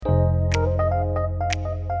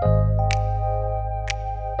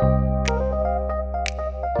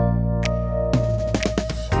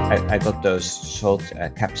I got those salt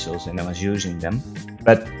capsules and I was using them,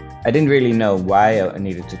 but I didn't really know why I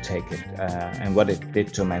needed to take it and what it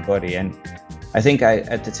did to my body. And I think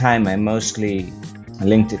at the time I mostly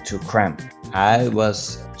linked it to cramp. I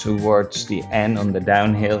was towards the end on the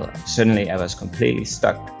downhill. Suddenly I was completely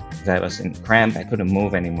stuck. I was in cramp. I couldn't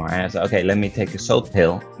move anymore. And I thought, okay, let me take a salt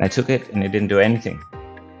pill. And I took it and it didn't do anything.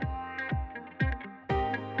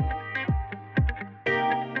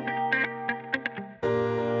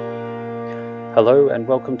 Hello and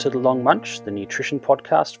welcome to The Long Munch, the nutrition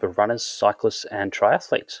podcast for runners, cyclists and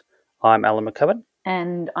triathletes. I'm Alan McCubbin.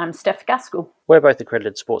 And I'm Steph Gaskell. We're both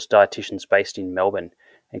accredited sports dietitians based in Melbourne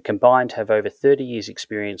and combined have over 30 years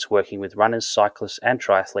experience working with runners, cyclists and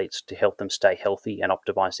triathletes to help them stay healthy and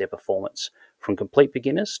optimise their performance, from complete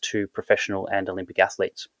beginners to professional and Olympic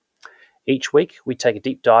athletes. Each week we take a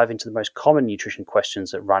deep dive into the most common nutrition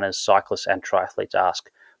questions that runners, cyclists and triathletes ask,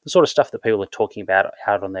 the sort of stuff that people are talking about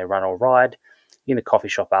out on their run or ride, in the coffee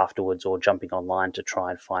shop afterwards, or jumping online to try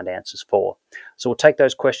and find answers for. So we'll take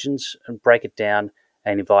those questions and break it down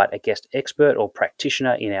and invite a guest expert or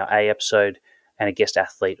practitioner in our A episode and a guest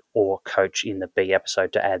athlete or coach in the B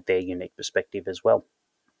episode to add their unique perspective as well.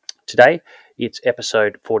 Today, it's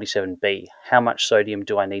episode 47B, How much sodium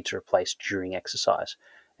do I need to replace during exercise?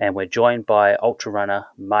 And we're joined by Ultrarunner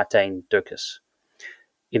Martijn Doekes.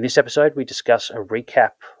 In this episode, we discuss a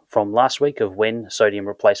recap from last week of when sodium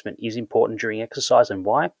replacement is important during exercise and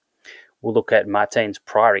why. We'll look at Martijn's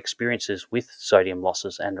prior experiences with sodium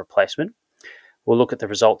losses and replacement. We'll look at the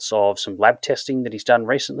results of some lab testing that he's done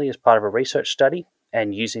recently as part of a research study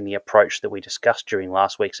and using the approach that we discussed during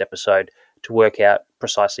last week's episode to work out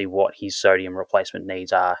precisely what his sodium replacement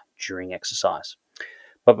needs are during exercise.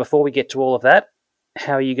 But before we get to all of that,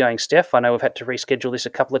 how are you going, Steph? I know we've had to reschedule this a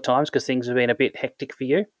couple of times because things have been a bit hectic for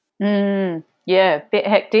you. Yeah, a bit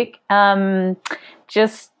hectic.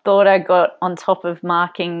 Just thought I got on top of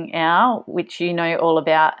marking hour, which you know all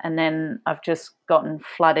about, and then I've just gotten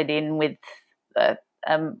flooded in with a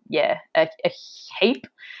heap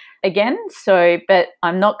again. So, but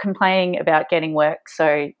I'm not complaining about getting work,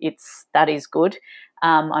 so that is good.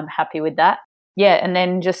 I'm happy with that. Yeah, and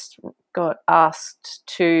then just got asked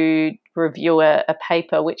to review a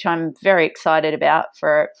paper, which I'm very excited about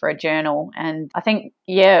for a journal. And I think,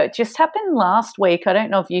 it just happened last week. I don't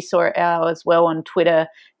know if you saw it as well on Twitter,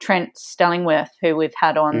 Trent Stellingworth, who we've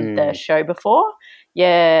had on the show before.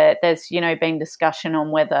 Yeah, there's, been discussion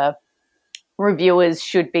on whether reviewers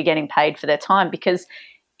should be getting paid for their time, because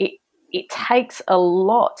it takes a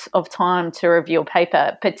lot of time to review a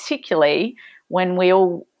paper, particularly when we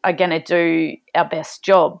all are going to do our best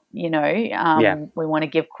job, We want to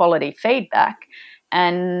give quality feedback.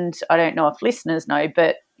 And I don't know if listeners know,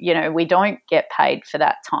 but, we don't get paid for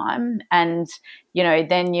that time. And,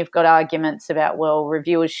 then you've got arguments about, well,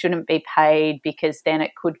 reviewers shouldn't be paid because then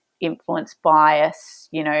it could influence bias,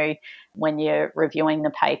 when you're reviewing the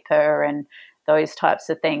paper and those types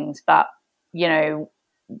of things. But,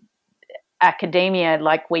 academia,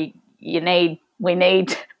 we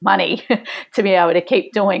need money to be able to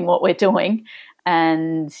keep doing what we're doing.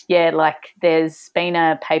 And there's been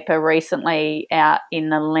a paper recently out in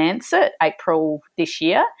the Lancet, April this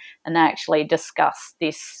year, and they actually discussed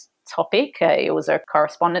this topic. It was a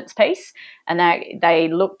correspondence piece, and they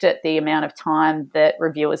looked at the amount of time that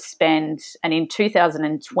reviewers spend. And in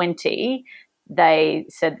 2020, they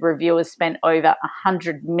said reviewers spent over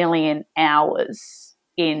 100 million hours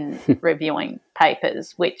in reviewing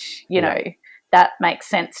papers, which, that makes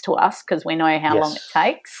sense to us because we know how long it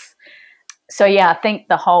takes. So, I think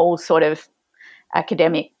the whole sort of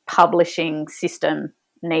academic publishing system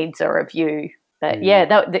needs a review. But,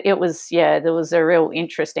 there was a real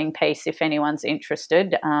interesting piece if anyone's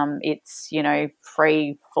interested. It's,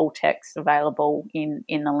 free full text available in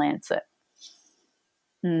the Lancet.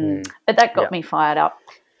 But that got me fired up.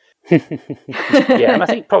 And I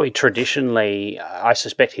think probably traditionally, I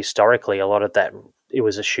suspect historically, a lot of that, it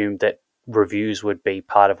was assumed that reviews would be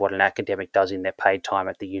part of what an academic does in their paid time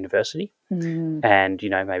at the university. And,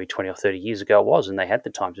 maybe 20 or 30 years ago it was, and they had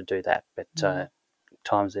the time to do that. But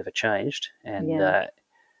times ever changed, and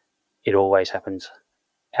it always happens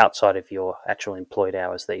outside of your actual employed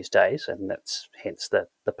hours these days, and that's hence the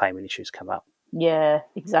payment issues come up. Yeah,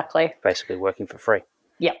 exactly. Basically working for free.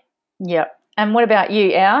 Yeah. And what about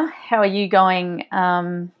you, Al? How are you going?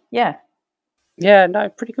 Yeah, no,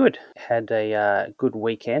 pretty good. Had a good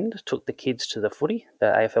weekend. Took the kids to the footy, the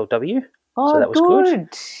AFLW. Oh, so that was good.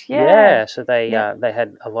 Yeah. So they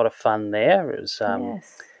had a lot of fun there. It was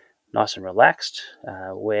nice and relaxed.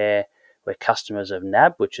 We're we're customers of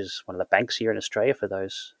NAB, which is one of the banks here in Australia for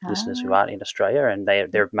those listeners who aren't in Australia, and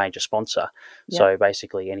they're a major sponsor. Yep. So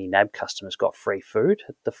basically any NAB customers got free food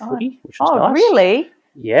at the footy, which was nice. Oh, really?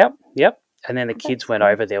 Yep. And then the kids went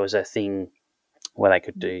over. There was a thing where they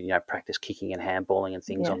could do, practice kicking and handballing and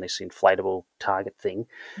things on this inflatable target thing.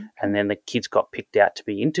 And then the kids got picked out to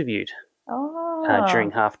be interviewed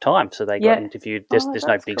during half time. So they got interviewed. There's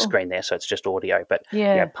no big screen there, so it's just audio, but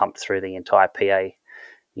pumped through the entire PA,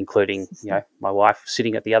 including, my wife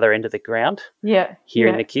sitting at the other end of the ground,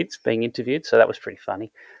 hearing the kids being interviewed. So that was pretty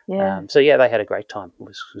funny. Yeah. They had a great time. It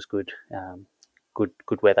was good.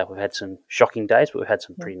 Good weather. We've had some shocking days, but we've had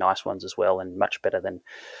some pretty nice ones as well, and much better than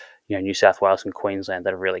New South Wales and Queensland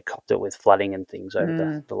that have really copped it with flooding and things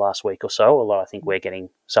over the last week or so. Although I think we're getting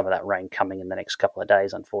some of that rain coming in the next couple of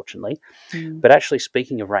days, unfortunately. But actually,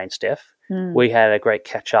 speaking of rain, Steph, we had a great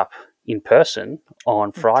catch up in person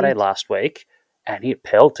on Friday last week, and it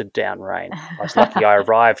pelted down rain. I was lucky I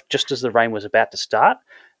arrived just as the rain was about to start.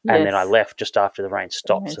 And then I left just after the rain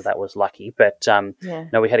stopped, so that was lucky. But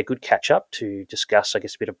no, we had a good catch-up to discuss, I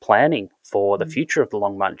guess, a bit of planning for the future of the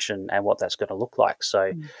Long Munch and what that's going to look like.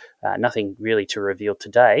 So nothing really to reveal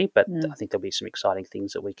today, but I think there'll be some exciting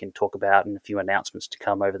things that we can talk about and a few announcements to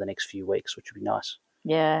come over the next few weeks, which would be nice.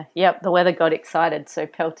 Yeah, the weather got excited, so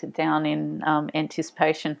pelted down in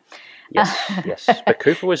anticipation. Yes. But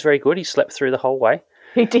Cooper was very good. He slept through the whole way.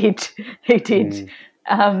 He did.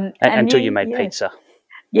 Until you made pizza.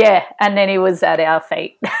 Yeah, and then he was at our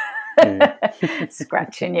feet,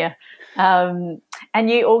 scratching you. And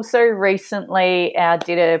you also recently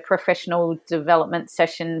did a professional development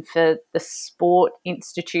session for the Sport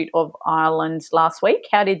Institute of Ireland last week.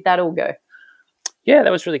 How did that all go? Yeah,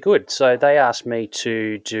 that was really good. So they asked me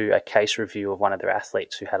to do a case review of one of their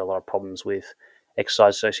athletes who had a lot of problems with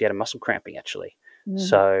exercise-associated muscle cramping, actually.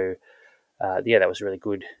 So that was a really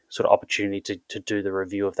good sort of opportunity to do the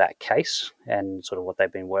review of that case and sort of what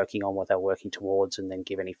they've been working on, what they're working towards, and then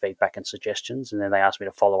give any feedback and suggestions. And then they asked me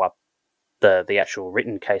to follow up the actual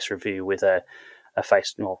written case review with a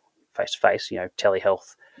face-to-face,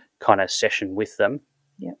 telehealth kind of session with them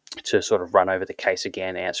to sort of run over the case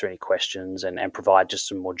again, answer any questions, and provide just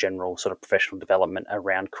some more general sort of professional development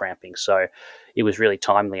around cramping. So it was really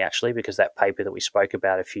timely, actually, because that paper that we spoke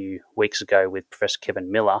about a few weeks ago with Professor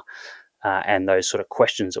Kevin Miller, and those sort of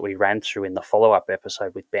questions that we ran through in the follow-up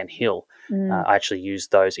episode with Ben Hill, I actually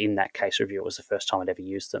used those in that case review. It was the first time I'd ever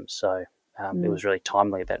used them. So it was really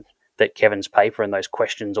timely that Kevin's paper and those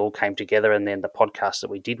questions all came together, and then the podcast that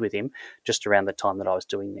we did with him just around the time that I was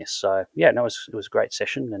doing this. So, it was a great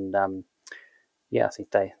session, and I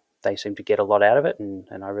think they seemed to get a lot out of it,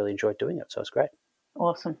 and I really enjoyed doing it. So it was great.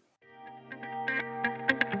 Awesome.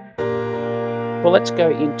 Well, let's go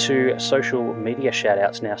into social media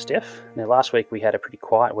shout-outs now, Steph. Now, last week we had a pretty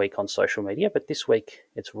quiet week on social media, but this week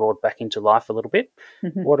it's roared back into life a little bit.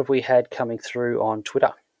 What have we had coming through on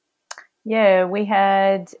Twitter? Yeah, we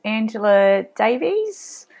had Angela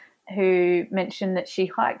Davies, who mentioned that she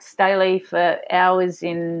hikes daily for hours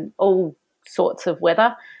in all sorts of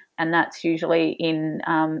weather, and that's usually in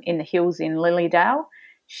the hills in Lilydale.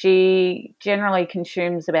 She generally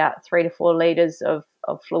consumes about 3 to 4 litres of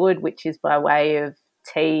fluid, which is by way of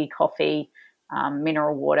tea, coffee,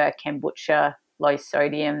 mineral water, kombucha, low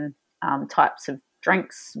sodium types of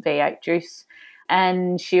drinks, V8 juice.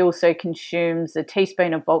 And she also consumes a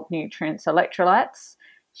teaspoon of bulk nutrients electrolytes.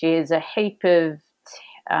 She has a heap of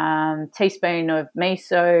teaspoon of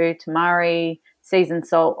miso, tamari, seasoned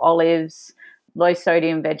salt, olives, low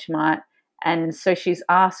sodium Vegemite. And so she's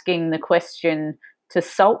asking the question, to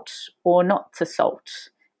salt or not to salt?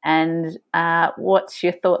 And what's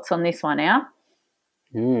your thoughts on this one, Al?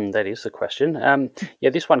 That is the question.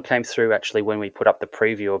 This one came through actually when we put up the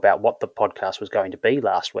preview about what the podcast was going to be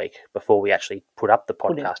last week before we actually put up the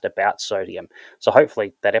podcast about sodium. So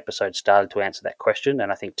hopefully that episode started to answer that question,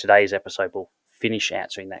 and I think today's episode will finish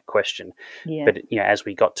answering that question. Yeah. But as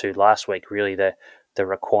we got to last week, really the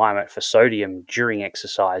requirement for sodium during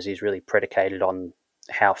exercise is really predicated on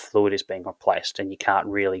how fluid is being replaced, and you can't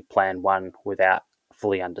really plan one without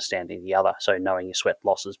fully understanding the other. So knowing your sweat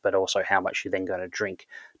losses, but also how much you're then going to drink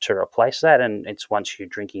to replace that. And it's once you're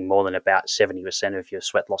drinking more than about 70% of your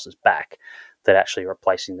sweat losses back that actually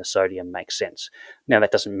replacing the sodium makes sense. Now, that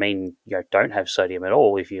doesn't mean you don't have sodium at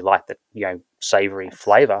all. If you like the savory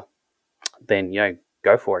flavor, then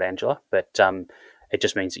go for it, Angela. But it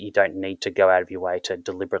just means that you don't need to go out of your way to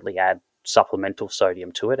deliberately add supplemental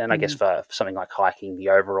sodium to it. And I guess for something like hiking, the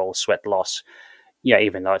overall sweat loss,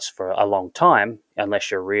 even though it's for a long time,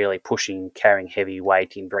 unless you're really pushing, carrying heavy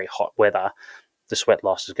weight in very hot weather, the sweat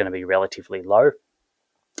loss is going to be relatively low.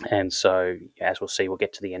 And so, as we'll see, we'll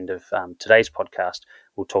get to the end of today's podcast.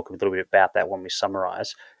 We'll talk a little bit about that when we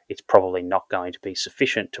summarise. It's probably not going to be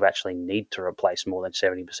sufficient to actually need to replace more than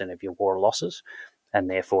 70% of your water losses. And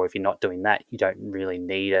therefore, if you're not doing that, you don't really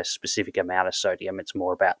need a specific amount of sodium. It's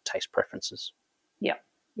more about taste preferences. Yep.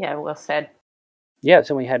 Yeah, well said. Yeah,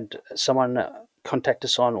 so we had someone contact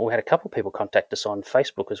us on, or we had a couple of people contact us on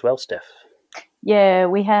Facebook as well, Steph. Yeah,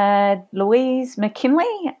 we had Louise McKinley.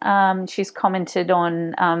 She's commented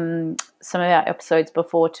on some of our episodes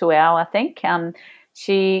before 2 hour, I think.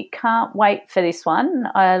 She can't wait for this one.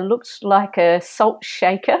 I looked like a salt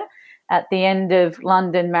shaker at the end of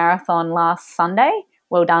London Marathon last Sunday.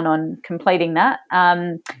 Well done on completing that.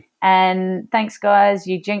 And thanks, guys.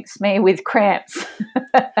 You jinxed me with cramps.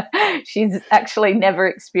 She's actually never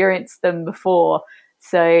experienced them before.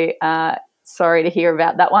 So sorry to hear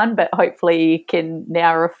about that one, but hopefully you can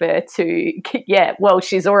now refer to,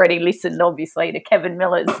 she's already listened, obviously, to Kevin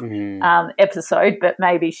Miller's episode, but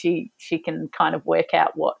maybe she can kind of work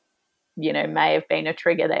out what, may have been a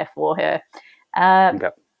trigger there for her. Okay.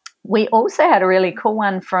 We also had a really cool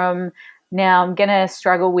one from, now I'm going to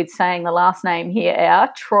struggle with saying the last name here,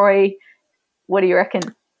 Troy. What do you reckon?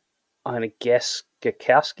 I'm going to guess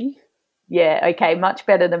Gakowski. Yeah, okay, much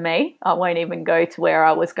better than me. I won't even go to where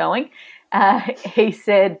I was going. He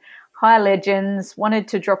said, "Hi, legends. Wanted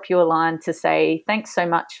to drop you a line to say thanks so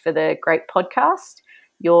much for the great podcast.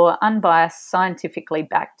 Your unbiased, scientifically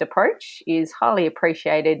backed approach is highly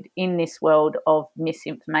appreciated in this world of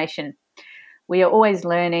misinformation. We are always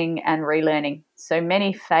learning and relearning. So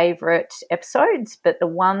many favourite episodes, but the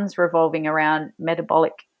ones revolving around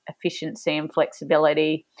metabolic efficiency and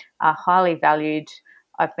flexibility are highly valued.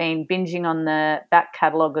 I've been binging on the back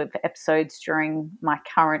catalogue of episodes during my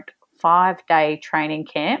current 5-day training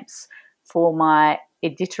camps for my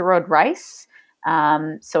Iditarod race.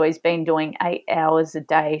 So he's been doing 8 hours a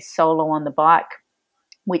day solo on the bike,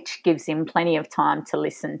 which gives him plenty of time to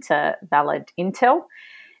listen to valid intel.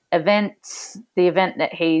 The event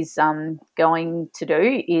that he's going to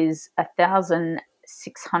do is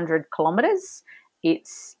 1,600 kilometres.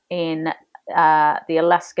 It's in the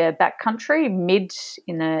Alaska backcountry,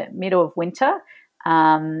 in the middle of winter.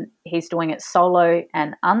 He's doing it solo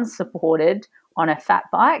and unsupported on a fat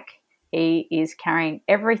bike. He is carrying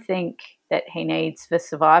everything that he needs for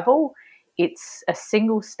survival. It's a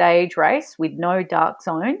single stage race with no dark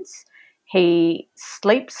zones. He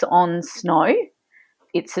sleeps on snow.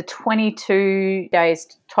 It's a 22 days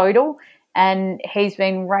total, and he's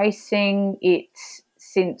been racing it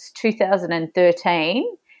since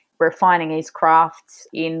 2013, refining his craft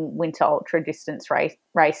in winter ultra distance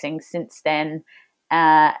racing since then.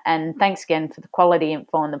 And thanks again for the quality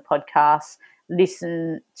info on the podcast.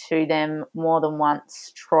 Listen to them more than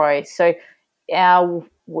once, Troy. So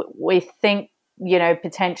we think,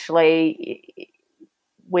 potentially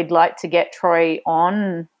we'd like to get Troy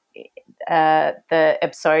on the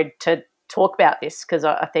episode to talk about this, because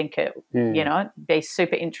I think it be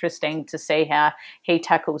super interesting to see how he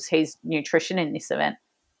tackles his nutrition in this event.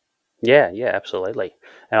 Yeah, absolutely.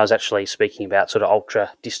 And I was actually speaking about sort of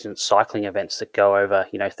ultra distance cycling events that go over,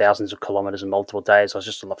 thousands of kilometres in multiple days. I was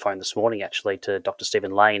just on the phone this morning actually to Dr.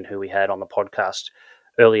 Stephen Lane, who we had on the podcast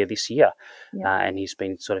earlier this year. Yeah. And he's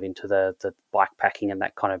been sort of into the bike packing and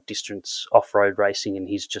that kind of distance off-road racing, and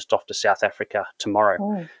he's just off to South Africa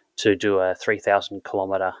tomorrow to do a 3,000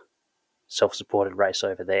 kilometre self-supported race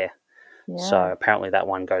over there. Yeah. So apparently that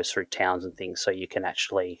one goes through towns and things, so you can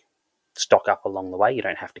actually stock up along the way. You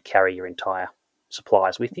don't have to carry your entire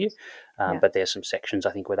supplies with you. But there's some sections,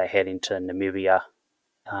 I think, where they head into Namibia.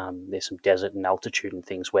 There's some desert and altitude and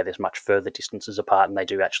things where there's much further distances apart, and they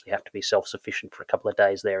do actually have to be self-sufficient for a couple of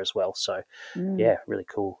days there as well. So, really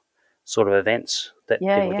cool sort of events that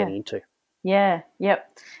people are getting into. Yeah,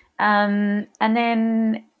 yep. And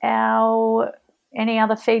then any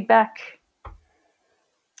other feedback?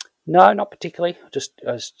 No, not particularly.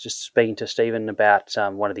 I was just speaking to Stephen about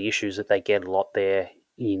one of the issues that they get a lot there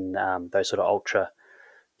in those sort of ultra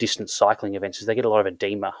distance cycling events is they get a lot of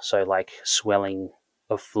edema, so like swelling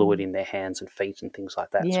of fluid in their hands and feet and things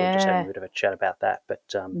like that. Yeah. So we're just having a bit of a chat about that. But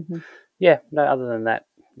no, other than that,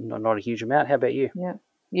 not a huge amount. How about you?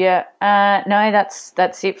 Yeah. No,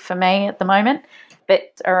 that's it for me at the moment.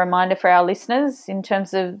 But a reminder for our listeners, in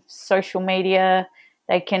terms of social media,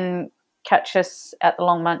 they can catch us at The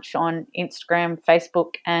Long Munch on Instagram,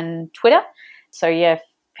 Facebook and Twitter. So, if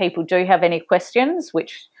people do have any questions,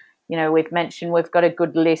 which, we've mentioned, we've got a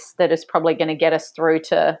good list that is probably going to get us through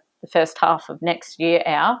to the first half of next year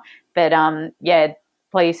out. But,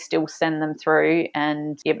 please still send them through,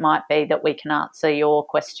 and it might be that we can answer your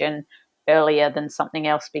question earlier than something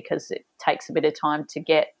else because it takes a bit of time to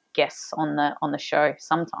get guests on the show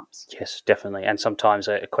sometimes. Yes, definitely. And sometimes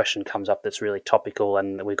a question comes up that's really topical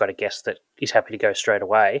and we've got a guest that is happy to go straight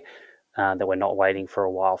away that we're not waiting for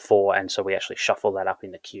a while for, and so we actually shuffle that up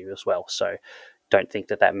in the queue as well. So don't think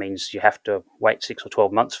that means you have to wait 6 or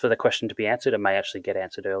 12 months for the question to be answered. It may actually get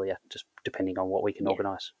answered earlier, just depending on what we can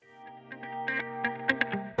organise.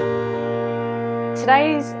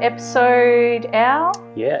 Today's episode, Al?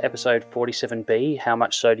 Yeah, episode 47B, How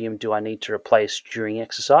Much Sodium Do I Need to Replace During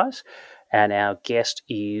Exercise? And our guest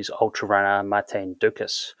is Ultrarunner Martijn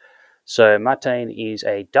Doekes. So Martijn is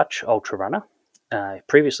a Dutch ultrarunner,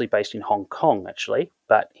 previously based in Hong Kong, actually,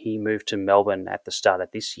 but he moved to Melbourne at the start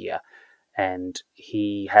of this year. And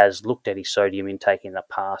he has looked at his sodium intake in the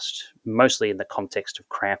past, mostly in the context of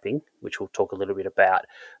cramping, which we'll talk a little bit about,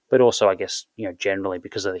 but also, I guess, generally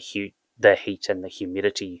because of the heat and the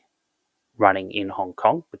humidity running in Hong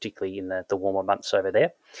Kong, particularly in the warmer months over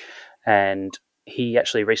there. And he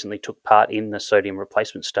actually recently took part in the sodium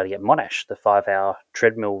replacement study at Monash, the 5-hour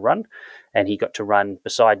treadmill run, and he got to run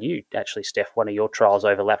beside you. Actually, Steph, one of your trials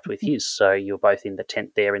overlapped with his, so you were both in the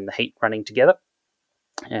tent there in the heat running together,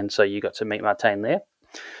 and so you got to meet Martijn there.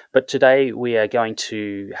 But today we are going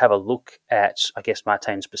to have a look at, I guess,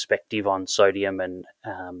 Martijn's perspective on sodium and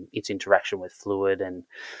its interaction with fluid, and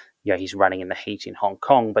he's running in the heat in Hong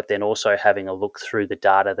Kong, but then also having a look through the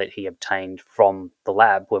data that he obtained from the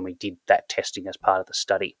lab when we did that testing as part of the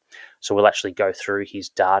study. So we'll actually go through his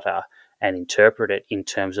data and interpret it in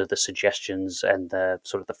terms of the suggestions and the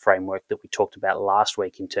sort of the framework that we talked about last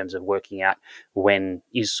week in terms of working out when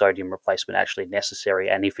is sodium replacement actually necessary,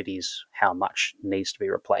 and if it is, how much needs to be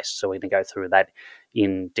replaced. So we're going to go through that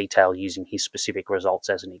in detail using his specific results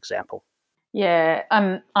as an example. Yeah,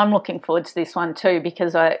 I'm looking forward to this one too,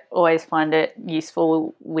 because I always find it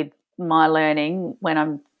useful with my learning when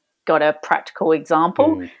I'm got a practical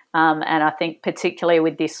example. And I think particularly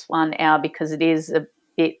with this one, Al, because it is a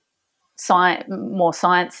bit more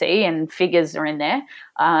sciencey and figures are in there,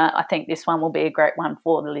 I think this one will be a great one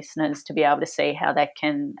for the listeners to be able to see how they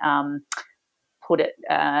can put it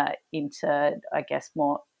into, I guess,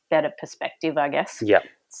 more better perspective, I guess. Yep.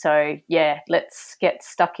 So, yeah, let's get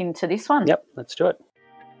stuck into this one. Yep, let's do it.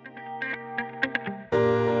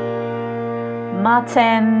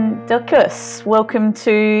 Martijn Doekes, welcome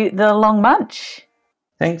to the Long Munch.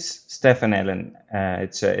 Thanks, Steph and Ellen.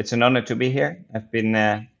 It's an honor to be here. I've been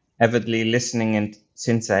avidly listening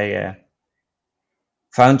since I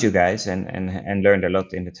found you guys and learned a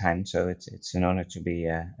lot in the time. So it's an honor to be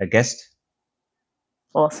a guest.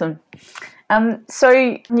 Awesome.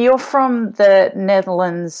 So you're from the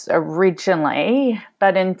Netherlands originally,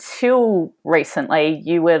 but until recently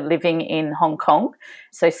you were living in Hong Kong.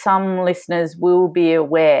 So some listeners will be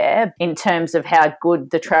aware in terms of how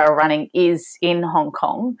good the trail running is in Hong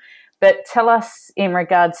Kong. But tell us in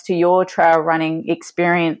regards to your trail running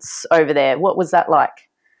experience over there. What was that like?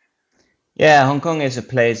 Yeah, Hong Kong is a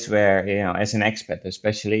place where, as an expat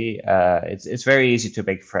especially, it's very easy to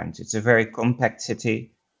make friends. It's a very compact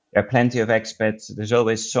city. There are plenty of expats. There's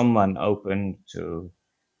always someone open to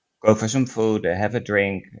go for some food, have a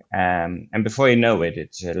drink. And before you know it,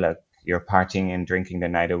 it's like you're partying and drinking the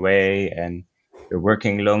night away, and you're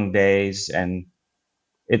working long days, and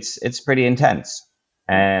it's pretty intense.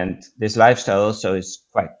 And this lifestyle also is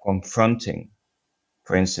quite confronting.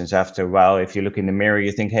 For instance, after a while, if you look in the mirror,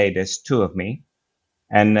 you think, hey, there's two of me.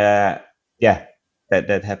 And that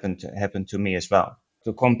happened to me as well.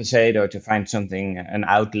 To compensate or to find something, an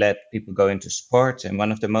outlet, people go into sports. And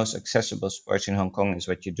one of the most accessible sports in Hong Kong is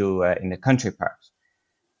what you do in the country parks.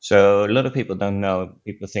 So a lot of people don't know.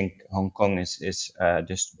 People think Hong Kong is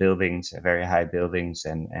just buildings, very high buildings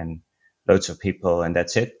and loads of people, and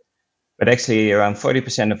that's it. But actually, around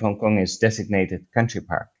 40% of Hong Kong is designated country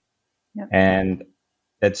park. Yep. And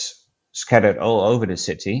that's scattered all over the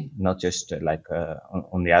city, not just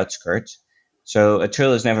on the outskirts. So a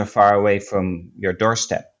trail is never far away from your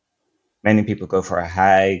doorstep. Many people go for a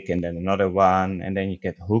hike and then another one, and then you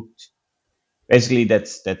get hooked. Basically,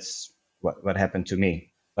 that's what happened to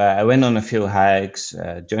me. I went on a few hikes,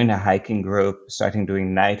 joined a hiking group, starting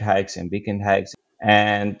doing night hikes and weekend hikes.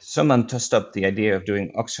 And someone tossed up the idea of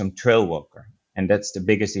doing Oxfam Trail Walker. And that's the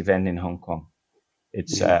biggest event in Hong Kong.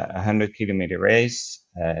 It's a 100-kilometer race,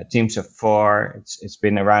 teams of 4. It's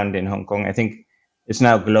been around in Hong Kong. I think it's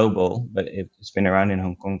now global, but it's been around in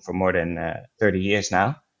Hong Kong for more than 30 years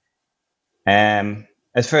now.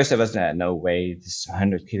 At first, I was, no way, this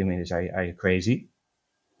 100 kilometers, are you crazy?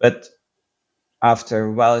 But after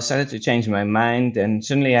a while, I started to change my mind, and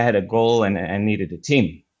suddenly I had a goal and I needed a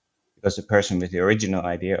team. Because the person with the original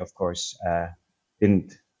idea, of course,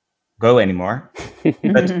 didn't go anymore.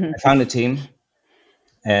 But I found a team,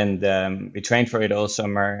 and we trained for it all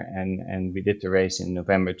summer, and we did the race in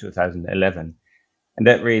November 2011. And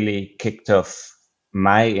that really kicked off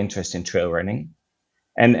my interest in trail running.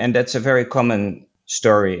 And that's a very common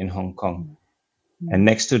story in Hong Kong. And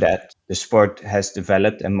next to that, the sport has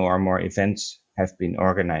developed and more events have been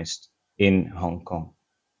organized in Hong Kong.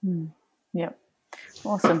 Yep.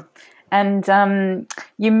 Awesome. And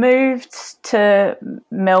you moved to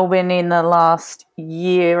Melbourne in the last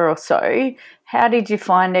year or so. How did you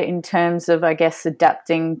find it in terms of, I guess,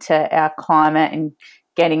 adapting to our climate and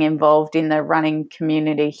getting involved in the running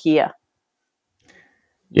community here?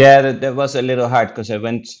 Yeah, that was a little hard because I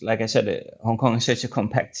went, like I said, Hong Kong is such a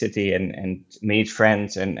compact city, and meet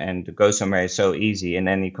friends and to go somewhere is so easy. And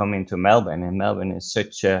then you come into Melbourne, and Melbourne is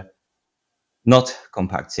such a not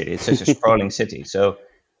compact city. It's such a sprawling city. So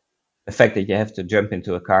the fact that you have to jump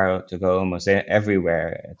into a car to go almost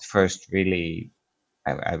everywhere at first, really,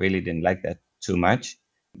 I really didn't like that too much.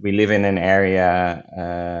 We live in an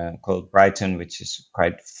area called Brighton, which is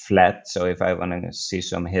quite flat. So if I want to see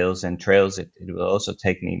some hills and trails, it will also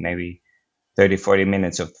take me maybe 30, 40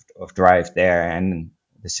 minutes of drive there and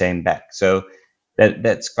the same back. So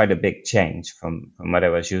that's quite a big change from what I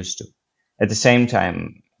was used to. At the same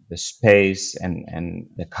time, the space and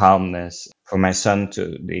the calmness for my son,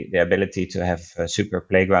 to the ability to have super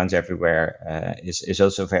playgrounds everywhere is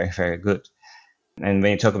also very, very good. And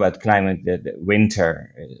when you talk about climate, the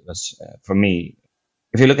winter was, for me,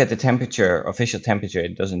 if you look at the temperature, official temperature,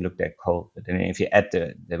 it doesn't look that cold. But then if you add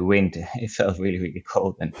the wind, it felt really, really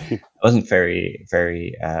cold. And I wasn't very,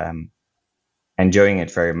 very enjoying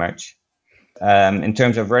it very much. In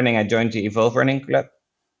terms of running, I joined the Evolve Running Club.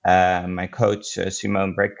 My coach,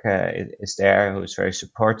 Simone Brick, is there, who's very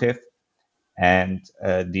supportive. And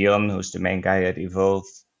Dion, who's the main guy at Evolve,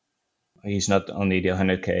 he's not only the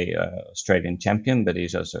 100K Australian champion, but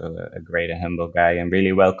he's also a great and humble guy and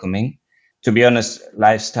really welcoming. To be honest,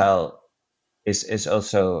 lifestyle is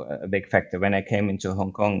also a big factor. When I came into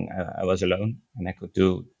Hong Kong, I was alone and I could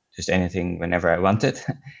do just anything whenever I wanted.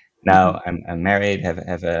 Now I'm married, have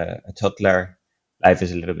a toddler. Life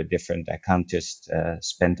is a little bit different. I can't just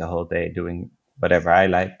spend the whole day doing whatever I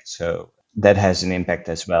like. So that has an impact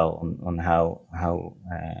as well on how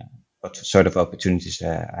what sort of opportunities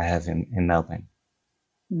I have in Melbourne.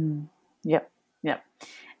 Yep.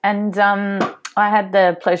 And I had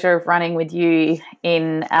the pleasure of running with you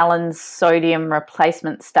in Alan's sodium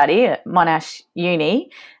replacement study at Monash Uni.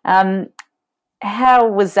 How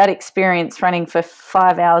was that experience running for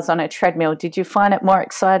 5 hours on a treadmill? Did you find it more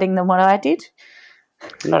exciting than what I did?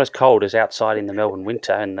 Not as cold as outside in the Melbourne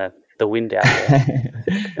winter and the wind out there.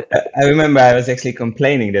 I remember I was actually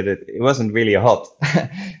complaining that it wasn't really hot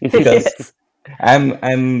because Yes.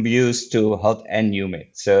 I'm used to hot and humid.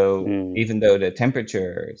 So even though the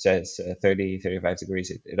temperature says 30, 35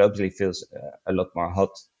 degrees, it obviously feels a lot more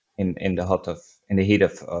hot in the heat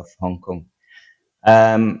of Hong Kong.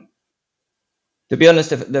 To be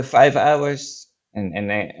honest, the 5 hours,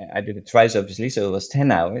 and I did it twice, obviously, so it was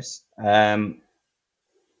 10 hours.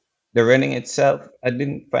 The running itself, I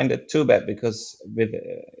didn't find it too bad because with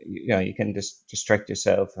you can just distract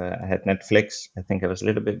yourself. I had Netflix. I think I was a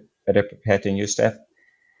little bit better prepared than you, Steph.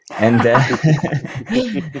 And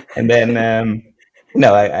and then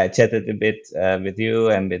I chatted a bit with you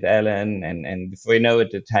and with Ellen, and before you know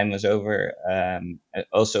it, the time was over.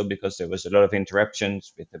 Also because there was a lot of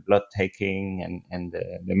interruptions with the blood taking and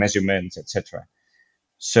the measurements, etc.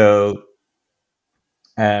 So.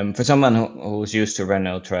 For someone who's used to run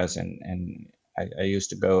ultras, and I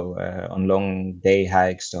used to go on long day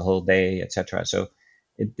hikes the whole day, etc. So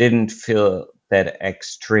it didn't feel that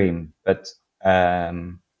extreme. But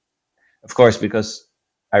of course, because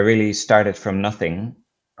I really started from nothing,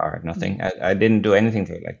 I didn't do anything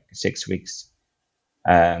for like 6 weeks,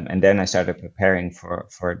 and then I started preparing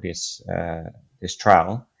for this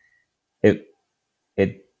trial. It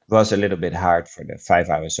was a little bit hard for the 5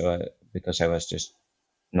 hours, so because I was just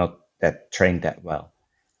not that trained that well,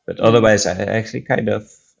 but otherwise I actually kind of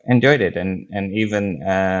enjoyed it, and even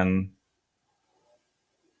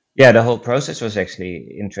the whole process was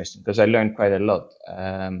actually interesting because I learned quite a lot.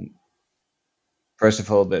 First of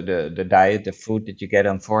all, the diet, the food that you get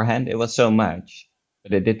on forehand, it was so much,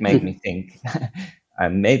 but it did make me think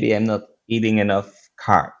maybe I'm not eating enough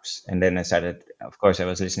carbs. And then I started, of course, I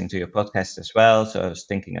was listening to your podcast as well, so I was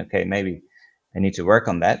thinking, okay, maybe I need to work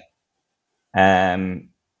on that.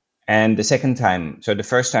 And the second time, so the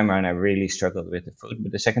first time around, I really struggled with the food,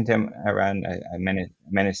 but the second time around, I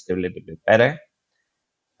managed to do a little bit better.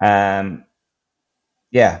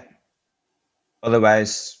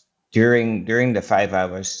 Otherwise, during the 5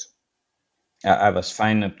 hours, I was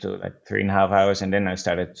fine up to like 3.5 hours, and then I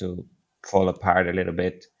started to fall apart a little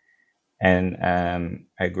bit. And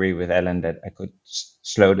I agree with Ellen that I could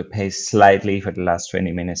slow the pace slightly for the last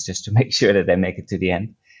 20 minutes just to make sure that I make it to the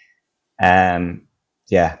end.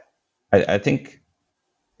 Yeah, I think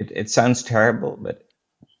it sounds terrible, but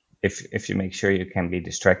if you make sure you can be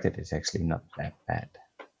distracted, it's actually not that bad.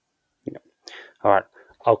 All right.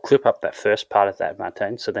 I'll clip up that first part of that,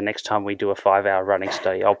 Martijn. So the next time we do a 5-hour running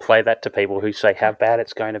study, I'll play that to people who say how bad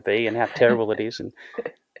it's going to be and how terrible it is. And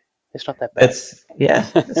it's not that bad.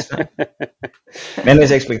 That's fine.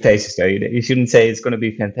 Manage expectations, though. You shouldn't say it's going to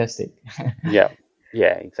be fantastic. Yeah,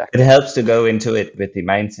 exactly. It helps to go into it with the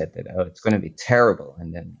mindset that, oh, it's going to be terrible.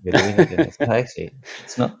 And then you're doing it, and it's actually,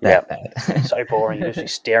 it's not that bad. So boring. You're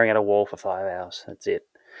just staring at a wall for 5 hours. That's it.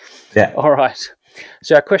 Yeah. All right.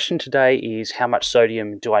 So our question today is, how much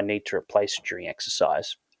sodium do I need to replace during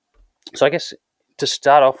exercise? So I guess to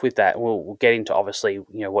start off with that, we'll get into obviously,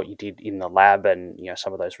 what you did in the lab and,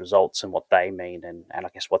 some of those results and what they mean and I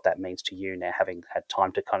guess what that means to you now, having had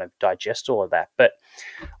time to kind of digest all of that. But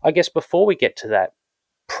I guess before we get to that,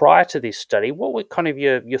 prior to this study, what were kind of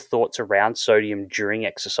your thoughts around sodium during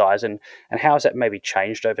exercise and how has that maybe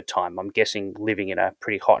changed over time? I'm guessing living in a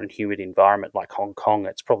pretty hot and humid environment like Hong Kong,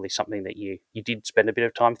 it's probably something that you did spend a bit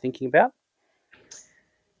of time thinking about.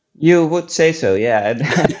 You would say so, yeah.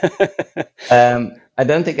 I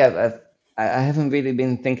don't think I haven't really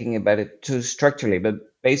been thinking about it too structurally, but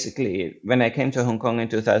basically, when I came to Hong Kong in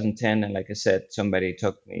 2010, and like I said, somebody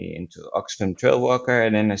took me into Oxfam Trail Walker,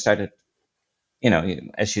 and then I started,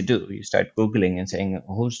 as you do, you start Googling and saying,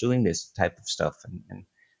 who's doing this type of stuff, and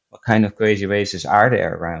what kind of crazy races are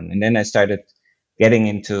there around? And then I started getting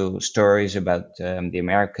into stories about the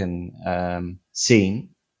American scene.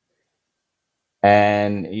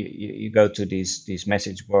 And you go to these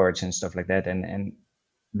message boards and stuff like that, and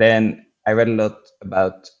then I read a lot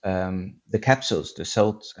about the capsules, the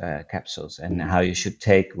salt capsules, and how you should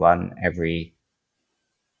take one every,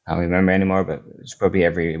 I don't remember anymore, but it's probably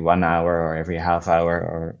every 1 hour or every half hour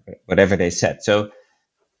or whatever they said. So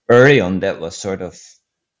early on, that was sort of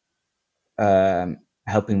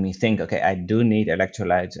helping me think, okay, I do need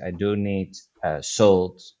electrolytes, I do need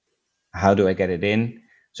salt. How do I get it in?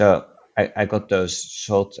 So I got those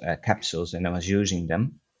salt capsules and I was using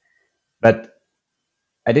them, but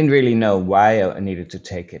I didn't really know why I needed to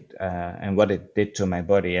take it and what it did to my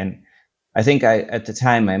body. And I think at the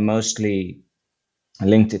time I mostly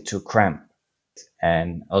linked it to cramp.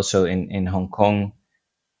 And also in Hong Kong,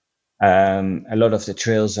 a lot of the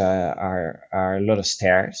trails are a lot of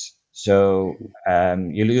stairs. So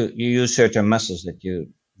you use certain muscles that you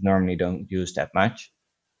normally don't use that much.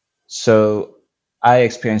 So I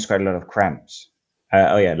experienced quite a lot of cramps.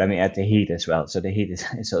 Let me add the heat as well. So the heat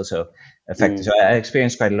is also a factor. So I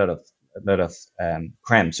experienced quite a lot of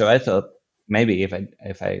cramps. So I thought maybe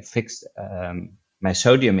if I fix my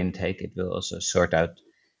sodium intake, it will also sort out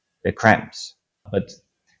the cramps. But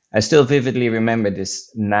I still vividly remember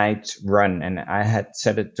this night run, and I had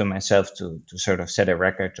set it to myself to sort of set a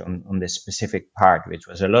record on this specific part, which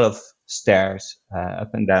was a lot of stairs,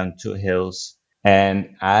 up and down 2 hills.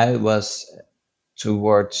 And I was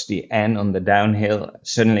towards the end on the downhill.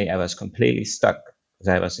 Suddenly I was completely stuck because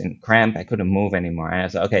I was in cramp. I couldn't move anymore. And I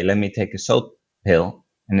thought, okay, let me take a salt pill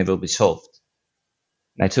and it will be solved.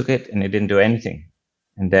 And I took it and it didn't do anything.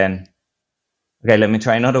 And then, okay, let me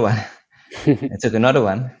try another one. I took another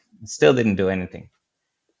one. It still didn't do anything.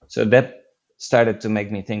 So that started to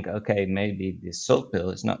make me think, okay, maybe this salt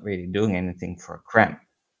pill is not really doing anything for a cramp.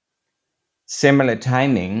 Similar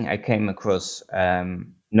timing, I came across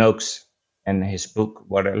Noakes and his book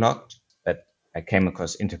Waterlogged, but I came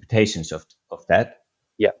across interpretations of that.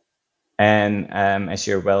 Yeah. And as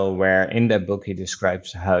you're well aware, in that book, he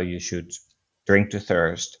describes how you should drink to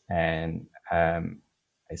thirst. And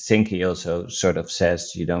I think he also sort of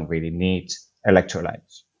says you don't really need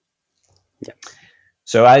electrolytes. Yeah.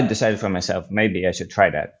 So I decided for myself, maybe I should try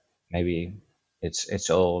that. Maybe it's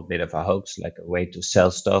all a bit of a hoax, like a way to sell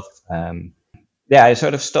stuff. I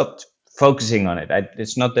sort of stopped focusing on it.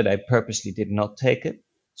 It's not that I purposely did not take it.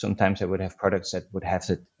 Sometimes I would have products that would have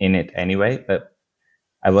it in it anyway, but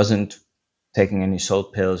I wasn't taking any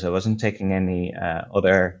salt pills. I wasn't taking any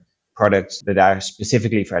other products that are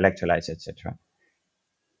specifically for electrolytes, etc.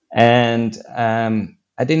 And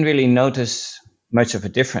I didn't really notice much of a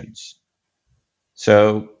difference.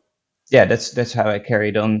 So yeah, that's how I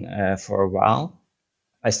carried on for a while.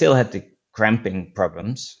 I still had the cramping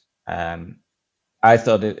problems. I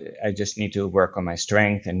thought I just need to work on my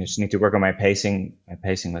strength and just need to work on my pacing. My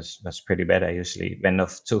pacing was pretty bad. I usually went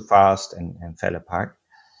off too fast and fell apart.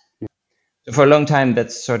 So for a long time,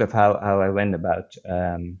 that's sort of how I went about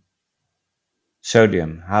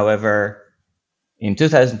sodium. However, in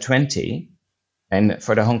 2020, and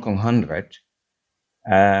for the Hong Kong 100,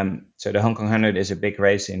 so the Hong Kong 100 is a big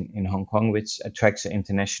race in Hong Kong, which attracts an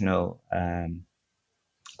international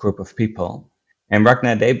group of people. And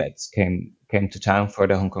Ragnar Debets came to town for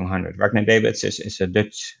the Hong Kong 100. Ragnar Debets is a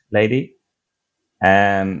Dutch lady,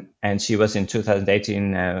 and she was in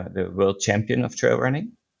 2018 the world champion of trail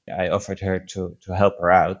running. I offered her to help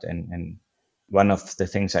her out, and one of the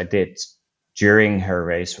things I did during her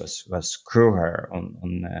race was crew her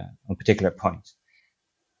on particular points.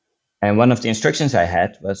 And one of the instructions I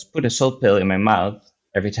had was put a salt pill in my mouth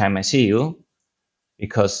every time I see you,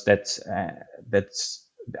 because that's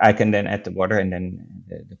I can then add the water and then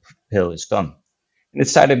the pill is gone. And it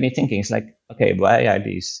started me thinking, it's like, okay, why are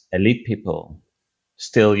these elite people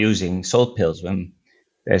still using salt pills when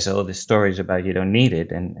there's all these stories about you don't need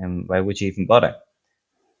it, and why would you even bother?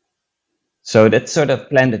 So that sort of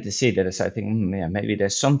planted the seed that I started thinking, yeah, maybe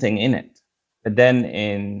there's something in it. But then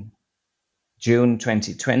in June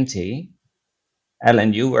 2020,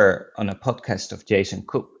 Alan, you were on a podcast of Jason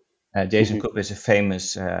Cook. Jason Cook is a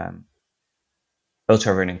famous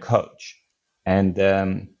ultra running coach, and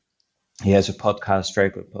he has a podcast, very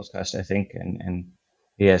good podcast, I think, and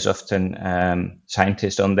he has often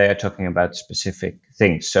scientists on there talking about specific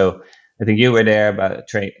things. So I think you were there about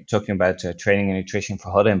talking about training and nutrition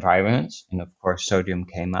for hot environments, and of course sodium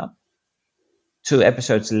came up. 2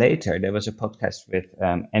 episodes later, there was a podcast with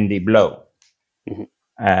Andy Blow,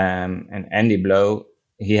 and Andy Blow,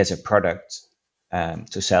 he has a product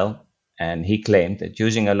to sell, and he claimed that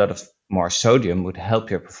using a lot of more sodium would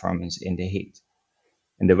help your performance in the heat.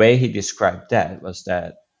 And the way he described that was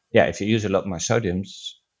that, yeah, if you use a lot more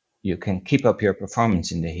sodiums, you can keep up your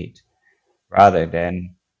performance in the heat rather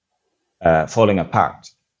than falling apart.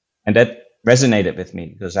 And that resonated with me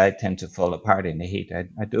because I tend to fall apart in the heat.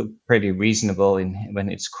 I do pretty reasonable when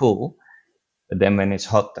it's cool, but then when it's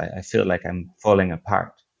hot, I feel like I'm falling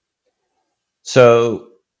apart. So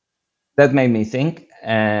that made me think.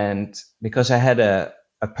 And because I had a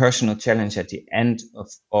personal challenge at the end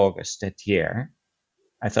of August that year,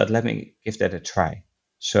 I thought, let me give that a try.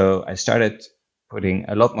 So I started putting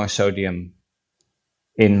a lot more sodium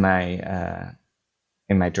in my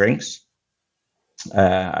drinks.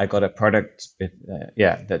 I got a product with,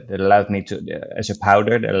 that allowed me to, as a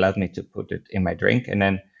powder, that allowed me to put it in my drink. And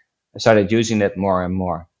then I started using that more and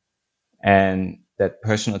more. And that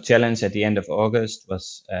personal challenge at the end of August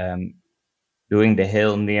was doing the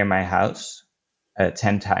hill near my house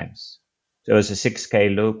 10 times. So it was a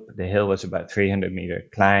 6K loop. The hill was about 300-meter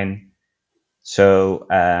climb. So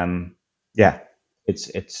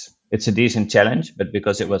it's a decent challenge, but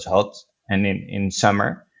because it was hot and in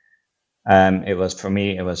summer, it was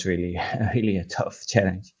really really a tough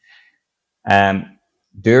challenge.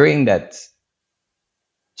 During that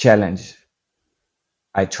challenge,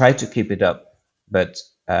 I tried to keep it up, but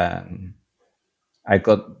I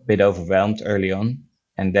got a bit overwhelmed early on.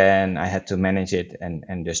 And then I had to manage it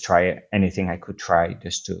and just try anything I could try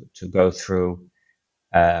just to go through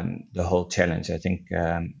the whole challenge. I think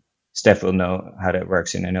Steph will know how that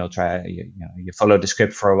works in an ultra. You follow the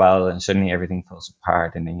script for a while and suddenly everything falls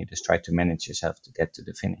apart, and then you just try to manage yourself to get to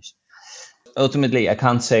the finish. Ultimately, I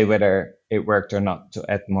can't say whether it worked or not to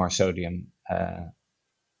add more sodium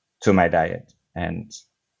to my diet. And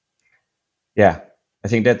yeah, I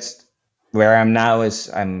think that's where I'm now. Is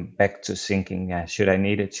I'm back to thinking, should I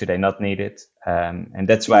need it? Should I not need it? And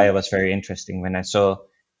that's why it was very interesting when I saw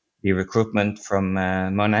the recruitment from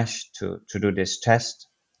Monash to do this test.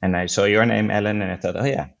 And I saw your name, Ellen, and I thought, oh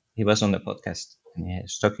yeah, he was on the podcast and he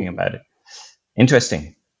was talking about it.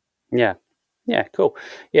 Interesting. Yeah, cool.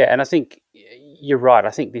 Yeah, and I think you're right. I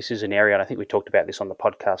think this is an area, and I think we talked about this on the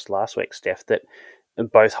podcast last week, Steph, that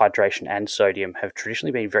both hydration and sodium have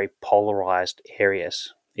traditionally been very polarized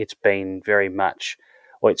areas. It's been very much,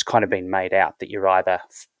 or it's kind of been made out that you're either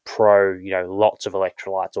pro, lots of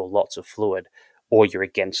electrolytes or lots of fluid, or you're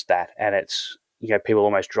against that. And it's, people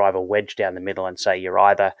almost drive a wedge down the middle and say you're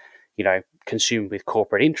either, consumed with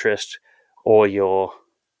corporate interest, or you're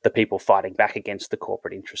the people fighting back against the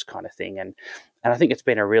corporate interest kind of thing. And I think it's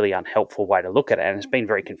been a really unhelpful way to look at it. And it's been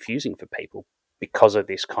very confusing for people because of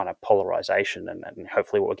this kind of polarization. And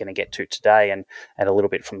hopefully what we're going to get to today and a little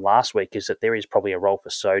bit from last week is that there is probably a role for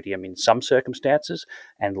sodium in some circumstances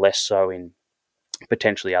and less so in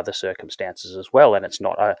potentially other circumstances as well. And it's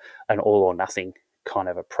not an all or nothing kind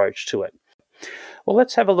of approach to it. Well,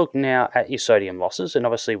 let's have a look now at your sodium losses. And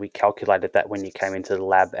obviously we calculated that when you came into the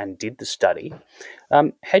lab and did the study.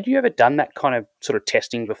 Had you ever done that kind of sort of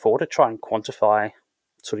testing before to try and quantify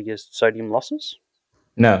sort of your sodium losses?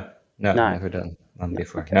 No, No. never done one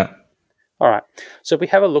before. Okay. No. All right. So if we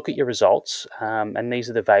have a look at your results, and these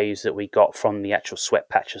are the values that we got from the actual sweat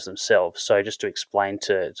patches themselves. So just to explain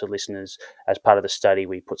to listeners, as part of the study,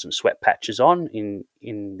 we put some sweat patches on.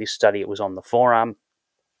 In this study, it was on the forearm,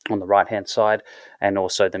 on the right-hand side, and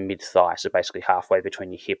also the mid-thigh, so basically halfway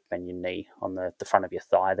between your hip and your knee on the front of your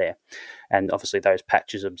thigh there. And obviously those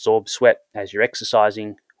patches absorb sweat as you're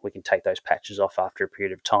exercising. We can take those patches off after a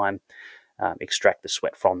period of time, extract the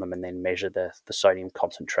sweat from them, and then measure the sodium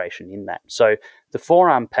concentration in that. So the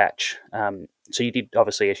forearm patch, so you did,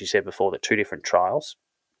 obviously, as you said before, the 2 different trials,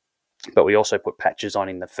 but we also put patches on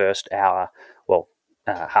in the first hour,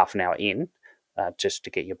 half an hour in, just to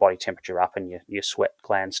get your body temperature up and your sweat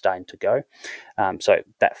glands starting to go. So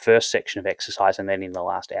that first section of exercise, and then in the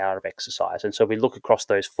last hour of exercise. And so we look across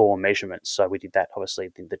those 4 measurements. So we did that, obviously,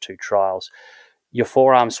 in the 2 trials. Your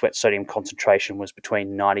forearm sweat sodium concentration was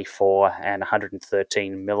between 94 and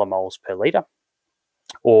 113 millimoles per litre.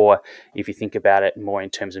 Or if you think about it more in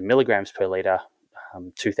terms of milligrams per litre,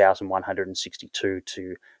 2,162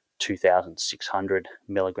 to 2,600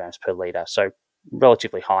 milligrams per litre. So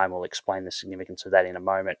relatively high, and we'll explain the significance of that in a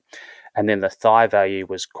moment. And then the thigh value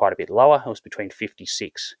was quite a bit lower. It was between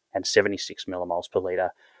 56 and 76 millimoles per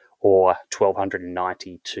litre, or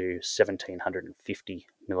 1,290 to 1,750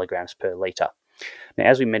 milligrams per litre. Now,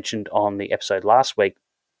 as we mentioned on the episode last week,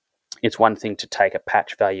 it's one thing to take a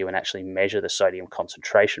patch value and actually measure the sodium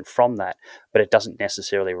concentration from that, but it doesn't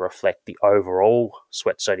necessarily reflect the overall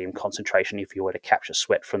sweat sodium concentration if you were to capture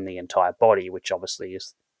sweat from the entire body, which obviously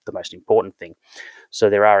is the most important thing. So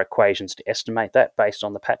there are equations to estimate that based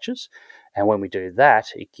on the patches. And when we do that,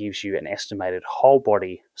 it gives you an estimated whole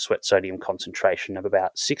body sweat sodium concentration of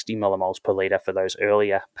about 60 millimoles per litre for those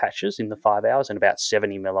earlier patches in the 5 hours, and about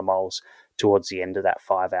 70 millimoles towards the end of that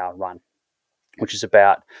 5-hour run, which is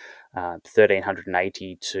about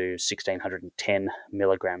 1,380 to 1,610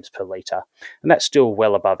 milligrams per litre. And that's still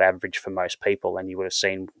well above average for most people. And you would have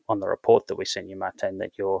seen on the report that we sent you, Martijn,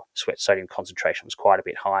 that your sweat sodium concentration was quite a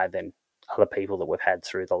bit higher than other people that we've had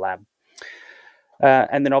through the lab.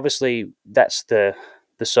 And then obviously that's the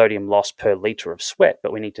sodium loss per litre of sweat,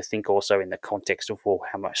 but we need to think also in the context of, well,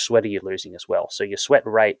 how much sweat are you losing as well? So your sweat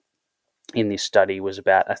rate in this study was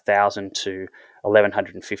about 1,000 to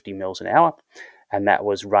 1,150 mils an hour, and that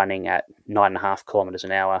was running at 9.5 kilometres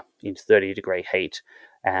an hour in 30-degree heat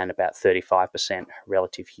and about 35%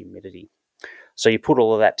 relative humidity. So you put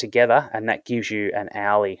all of that together, and that gives you an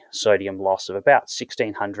hourly sodium loss of about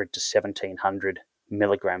 1,600 to 1,700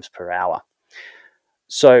 milligrams per hour.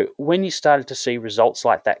 So when you started to see results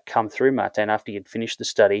like that come through, Martijn, after you'd finished the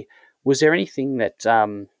study, was there anything that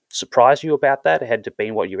surprised you about that? It had to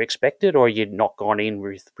be what you expected, or you'd not gone in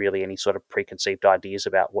with really any sort of preconceived ideas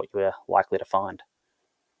about what you were likely to find?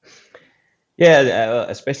 Yeah,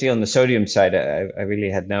 especially on the sodium side, I really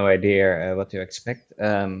had no idea what to expect.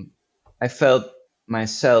 I felt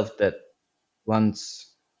myself that once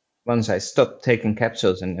I stopped taking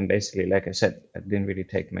capsules, and basically, like I said, I didn't really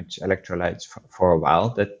take much electrolytes for a while,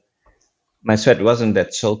 that my sweat wasn't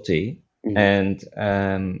that salty, and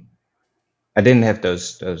I didn't have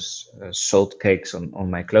those salt cakes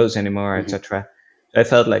on my clothes anymore, etc. I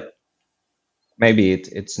felt like maybe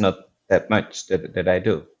it's not that much that I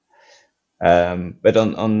do. But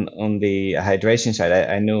on the hydration side,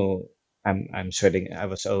 I knew I'm sweating. I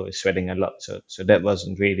was always sweating a lot, so that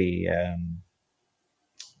wasn't really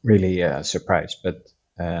a surprise. But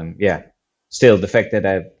yeah, still the fact that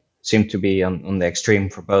I seem to be on the extreme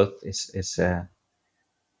for both is is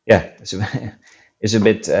a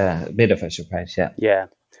bit of a surprise. Yeah,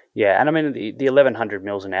 and I mean the 1,100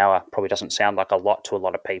 mils an hour probably doesn't sound like a lot to a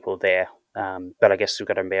lot of people there. But I guess we've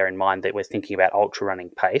got to bear in mind that we're thinking about ultra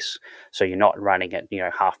running pace. So you're not running at,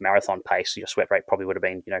 half marathon pace. Your sweat rate probably would have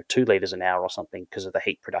been, 2 litres an hour or something, because of the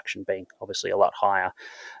heat production being obviously a lot higher.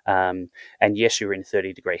 And yes, you're in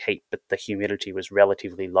 30-degree heat, but the humidity was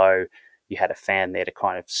relatively low. You had a fan there to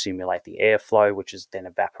kind of simulate the airflow, which is then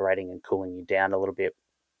evaporating and cooling you down a little bit.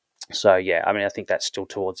 So yeah, I mean, I think that's still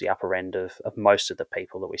towards the upper end of most of the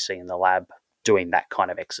people that we see in the lab doing that kind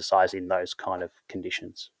of exercise in those kind of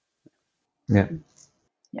conditions. Yeah.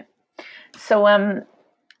 So,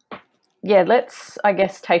 let's, I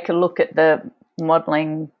guess, take a look at the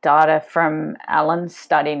modelling data from Alan's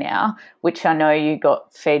study now, which I know you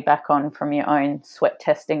got feedback on from your own sweat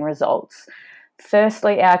testing results.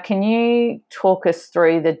 Firstly, Al, can you talk us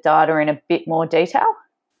through the data in a bit more detail?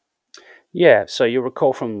 Yeah, so you'll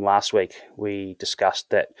recall from last week we discussed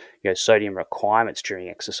that sodium requirements during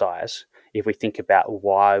exercise. If we think about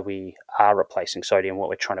why we are replacing sodium, what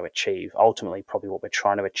we're trying to achieve, ultimately probably what we're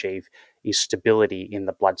trying to achieve is stability in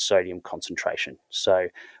the blood sodium concentration. So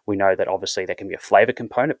we know that obviously there can be a flavour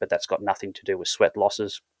component, but that's got nothing to do with sweat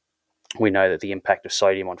losses. We know that the impact of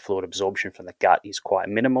sodium on fluid absorption from the gut is quite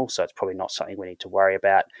minimal, so it's probably not something we need to worry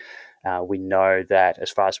about. We know that, as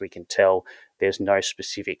far as we can tell, there's no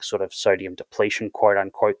specific sort of sodium depletion, quote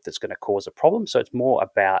unquote, that's going to cause a problem. So it's more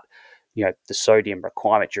about, the sodium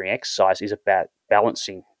requirement during exercise is about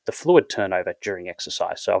balancing the fluid turnover during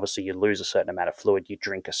exercise. So obviously you lose a certain amount of fluid, you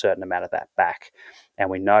drink a certain amount of that back. And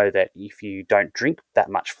we know that if you don't drink that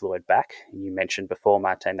much fluid back, you mentioned before,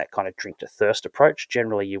 Martijn, that kind of drink to thirst approach,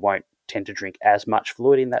 generally you won't tend to drink as much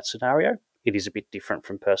fluid in that scenario. It is a bit different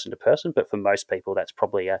from person to person, but for most people, that's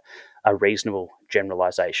probably a reasonable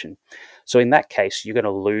generalization. So in that case, you're going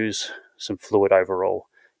to lose some fluid overall.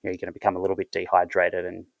 You're going to become a little bit dehydrated,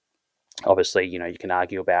 and obviously, you can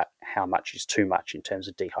argue about how much is too much in terms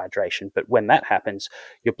of dehydration. But when that happens,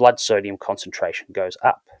 your blood sodium concentration goes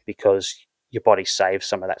up because your body saves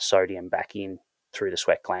some of that sodium back in through the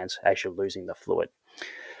sweat glands as you're losing the fluid.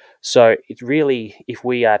 So it really, if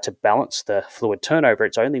we are to balance the fluid turnover,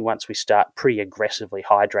 it's only once we start pretty aggressively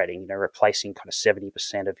hydrating, replacing kind of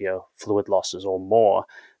 70% of your fluid losses or more,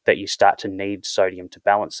 that you start to need sodium to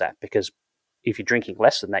balance that. Because if you're drinking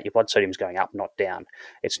less than that, your blood sodium is going up, not down.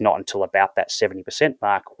 It's not until about that 70%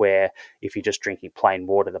 mark where if you're just drinking plain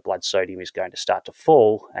water, the blood sodium is going to start to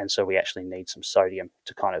fall. And so we actually need some sodium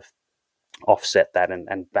to kind of offset that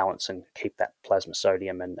and balance and keep that plasma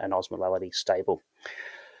sodium and osmolality stable.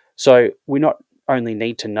 So we not only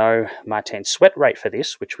need to know Martijn's sweat rate for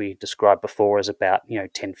this, which we described before as about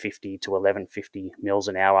 1050 to 1150 mils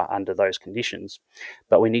an hour under those conditions,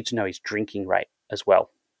 but we need to know his drinking rate as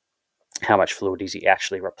well. How much fluid is he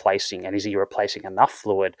actually replacing, and is he replacing enough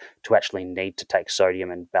fluid to actually need to take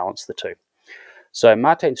sodium and balance the two? So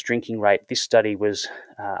Martijn's drinking rate, this study was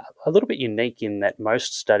a little bit unique in that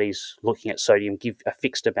most studies looking at sodium give a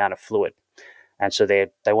fixed amount of fluid. And so they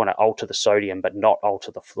want to alter the sodium but not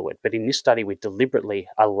alter the fluid. But in this study, we deliberately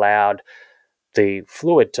allowed the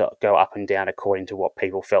fluid to go up and down according to what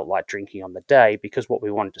people felt like drinking on the day, because what we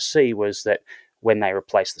wanted to see was that when they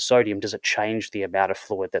replace the sodium, does it change the amount of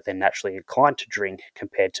fluid that they're naturally inclined to drink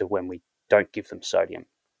compared to when we don't give them sodium?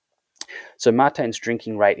 So Martijn's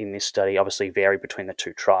drinking rate in this study obviously varied between the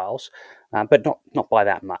two trials, but not by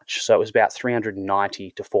that much. So it was about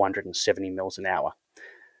 390 to 470 mils an hour.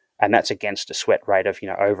 And that's against a sweat rate of,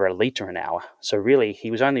 over a litre an hour. So really,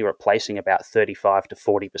 he was only replacing about 35 to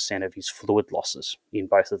 40% of his fluid losses in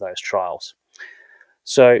both of those trials.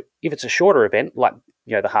 So if it's a shorter event, like,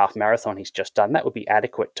 the half marathon he's just done, that would be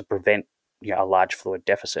adequate to prevent, a large fluid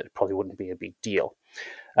deficit. It probably wouldn't be a big deal.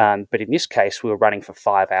 But in this case, we were running for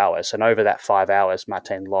 5 hours. And over that 5 hours,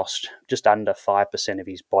 Martijn lost just under 5% of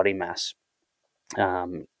his body mass.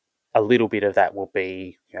 A little bit of that will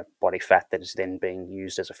be body fat that is then being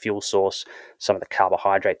used as a fuel source, some of the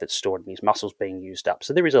carbohydrate that's stored in his muscles being used up.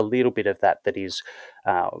 So there is a little bit of that is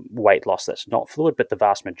weight loss that's not fluid, but the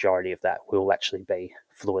vast majority of that will actually be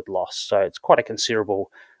fluid loss. So it's quite a considerable,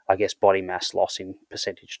 body mass loss in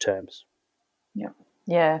percentage terms.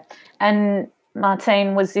 Yeah. And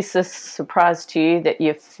Martijn, was this a surprise to you that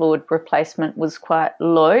your fluid replacement was quite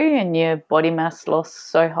low and your body mass loss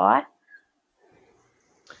so high?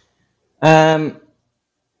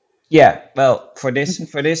 Yeah, well, for this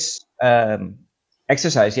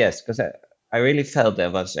exercise, yes, because I really felt I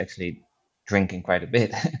was actually drinking quite a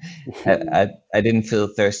bit. I didn't feel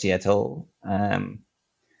thirsty at all.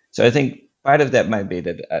 So I think part of that might be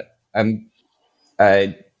that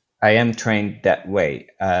I am trained that way.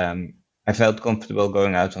 I felt comfortable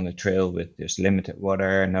going out on the trail with just limited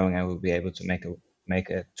water, knowing I would be able to make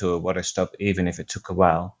it to a water stop, even if it took a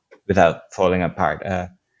while, without falling apart.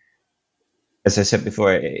 As I said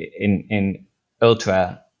before, in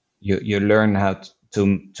ultra, you learn how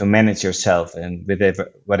to manage yourself and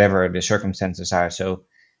whatever the circumstances are. So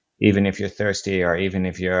even if you're thirsty or even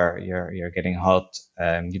if you're getting hot,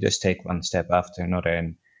 you just take one step after another.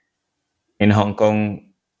 And in Hong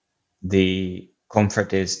Kong, the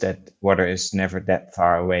comfort is that water is never that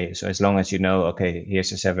far away. So as long as you know, okay,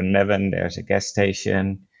 here's a 7-Eleven, there's a gas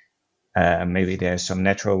station, maybe there's some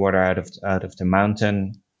natural water out of the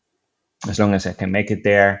mountain. As long as I can make it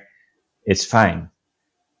there, it's fine.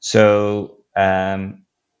 So that's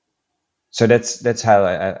how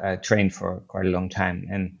I trained for quite a long time.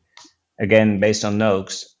 And again, based on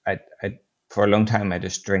Noakes, I for a long time I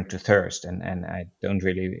just drink to thirst, and I don't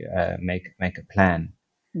really make a plan.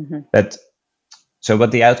 Mm-hmm. But so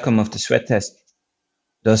what the outcome of the sweat test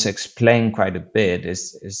does explain quite a bit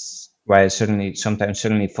is why I sometimes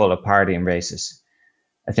fall apart in races.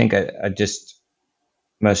 I think I just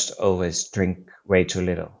must always drink way too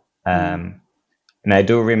little. And I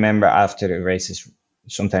do remember after the races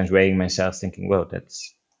sometimes weighing myself thinking, well,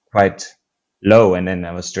 that's quite low. And then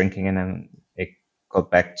I was drinking and then it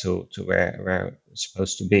got back to where it's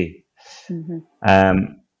supposed to be.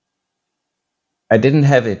 I didn't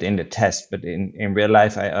have it in the test, but in real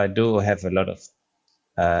life, I do have a lot of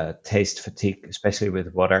taste fatigue, especially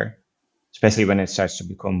with water, especially when it starts to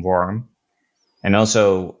become warm. And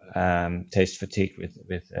also taste fatigue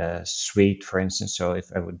with sweet, for instance. So if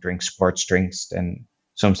I would drink sports drinks, then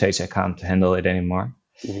some days I can't handle it anymore.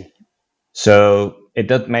 So it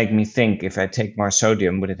does make me think, if I take more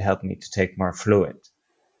sodium, would it help me to take more fluid?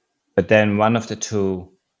 But then one of the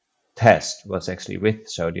two tests was actually with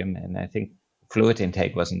sodium, and I think fluid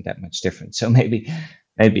intake wasn't that much different. So maybe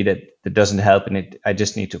that doesn't help, and I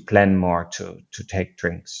just need to plan more to take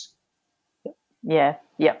drinks. Yeah.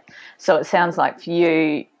 So it sounds like for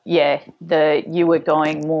you, you were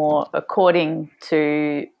going more according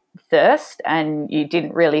to thirst, and you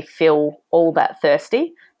didn't really feel all that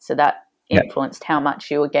thirsty. So that influenced how much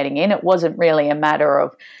you were getting in. It wasn't really a matter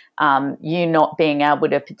of you not being able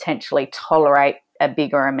to potentially tolerate a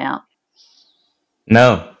bigger amount.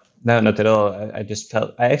 No, not at all. I just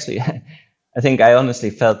felt, I think I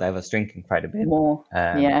honestly felt I was drinking quite a bit more.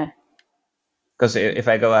 Because if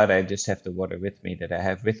I go out, I just have the water with me that I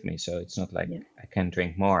have with me. So it's not like I can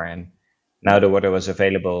drink more. And now the water was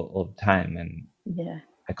available all the time, and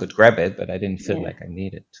I could grab it, but I didn't feel like I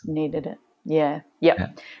needed it.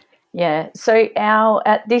 Yeah. So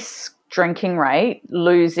at this drinking rate,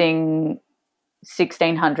 losing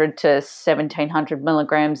 1,600 to 1,700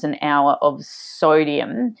 milligrams an hour of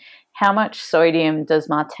sodium, how much sodium does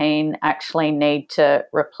Martijn actually need to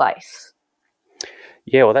replace?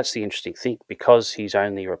 Yeah, well, that's the interesting thing. Because he's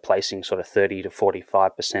only replacing sort of 30 to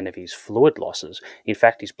 45% of his fluid losses, in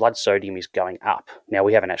fact, his blood sodium is going up. Now,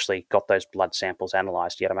 we haven't actually got those blood samples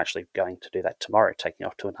analysed yet. I'm actually going to do that tomorrow, taking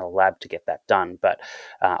off to another lab to get that done. But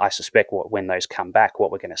I suspect when those come back,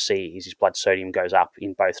 what we're going to see is his blood sodium goes up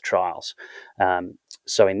in both trials.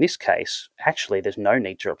 So in this case, actually, there's no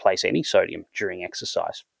need to replace any sodium during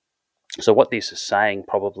exercise. So what this is saying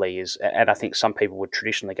probably is, and I think some people would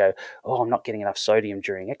traditionally go, oh, I'm not getting enough sodium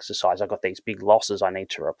during exercise. I've got these big losses. I need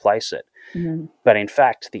to replace it. But in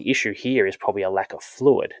fact, the issue here is probably a lack of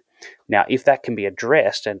fluid. Now, if that can be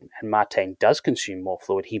addressed and Martijn does consume more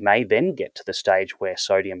fluid, he may then get to the stage where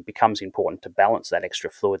sodium becomes important to balance that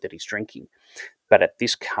extra fluid that he's drinking. But at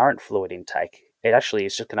this current fluid intake, it actually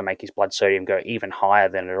is just going to make his blood sodium go even higher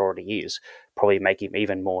than it already is, probably make him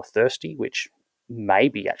even more thirsty, which may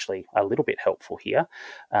be actually a little bit helpful here.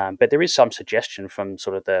 But there is some suggestion from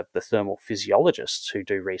sort of the thermal physiologists who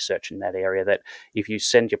do research in that area that if you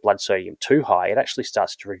send your blood sodium too high, it actually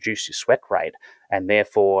starts to reduce your sweat rate and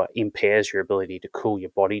therefore impairs your ability to cool your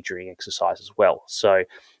body during exercise as well. So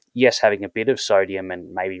yes, having a bit of sodium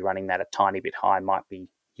and maybe running that a tiny bit high might be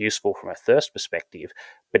useful from a thirst perspective.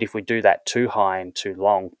 But if we do that too high and too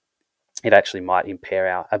long, it actually might impair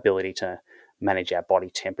our ability to manage our body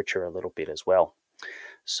temperature a little bit as well.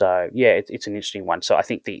 So yeah, it's an interesting one. So I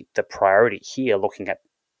think the priority here, looking at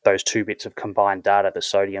those two bits of combined data, the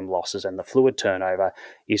sodium losses and the fluid turnover,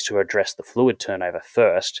 is to address the fluid turnover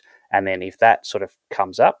first. And then if that sort of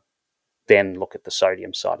comes up, then look at the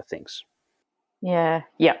sodium side of things. Yeah.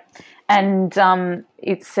 And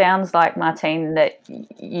it sounds like, Martijn, that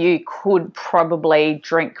you could probably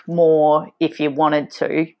drink more if you wanted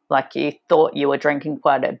to, like you thought you were drinking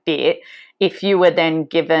quite a bit. If you were then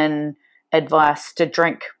given advice to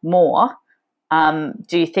drink more,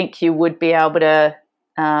 do you think you would be able to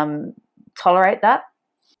tolerate that?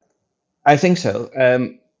 I think so,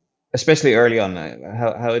 especially early on.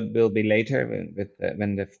 How it will be later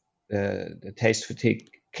when the taste fatigue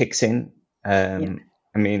kicks in. I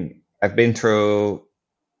mean, I've been through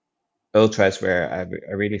ultras where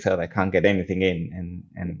I really felt I can't get anything in,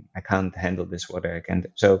 and I can't handle this water again.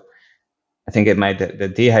 So I think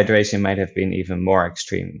the dehydration might have been even more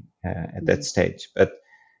extreme at that stage. But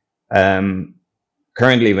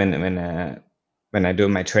currently, when I do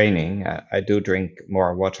my training, I do drink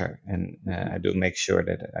more water, and I do make sure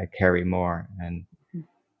that I carry more. And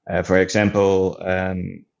for example,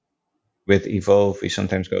 with Evolve, we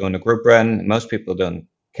sometimes go on a group run. Most people don't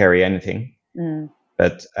carry anything,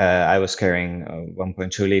 but I was carrying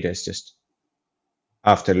 1.2 liters just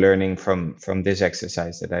after learning from this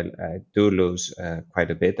exercise that I do lose quite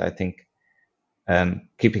a bit. I think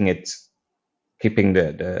keeping the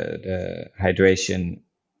hydration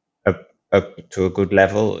up to a good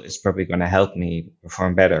level is probably going to help me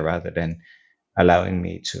perform better rather than allowing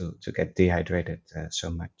me to get dehydrated so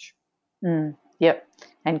much. Yep.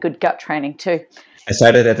 and good gut training too. I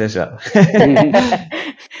started that as well.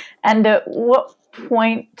 And at what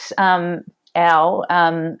point, Al,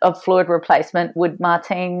 of fluid replacement would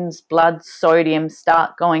Martine's blood sodium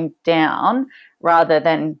start going down rather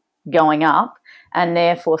than going up, and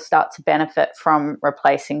therefore start to benefit from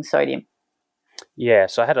replacing sodium? Yeah,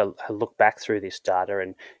 so I had a look back through this data,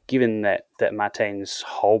 and given that Martine's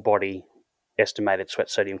whole body estimated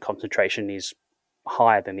sweat sodium concentration is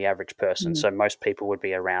higher than the average person, so most people would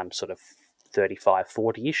be around sort of 35,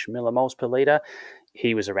 40-ish millimoles per litre.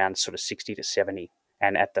 He was around sort of 60 to 70.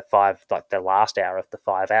 And at the last hour of the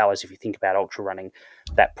 5 hours, if you think about ultra running,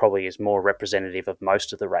 that probably is more representative of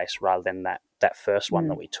most of the race rather than that first one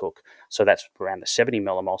that we took. So that's around the 70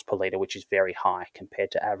 millimoles per litre, which is very high compared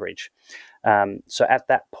to average. So at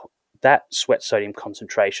that sweat sodium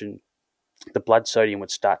concentration, the blood sodium would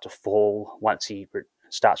start to fall once he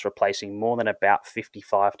starts replacing more than about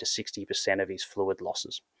 55 to 60% of his fluid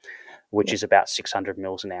losses, which is about 600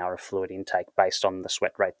 mils an hour of fluid intake based on the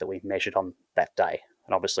sweat rate that we measured on that day.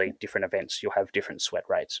 And obviously, different events, you'll have different sweat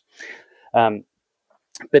rates.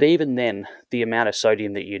 But even then, the amount of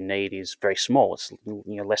sodium that you need is very small. It's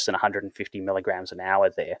less than 150 milligrams an hour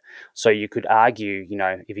there. So you could argue,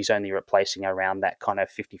 if he's only replacing around that kind of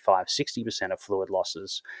 55, 60% of fluid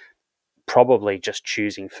losses, probably just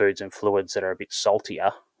choosing foods and fluids that are a bit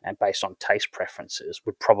saltier and based on taste preferences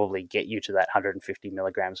would probably get you to that 150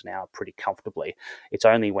 milligrams an hour pretty comfortably. It's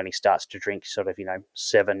only when he starts to drink sort of,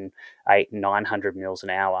 7, 8, 900 mils an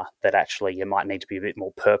hour that actually you might need to be a bit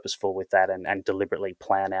more purposeful with that and deliberately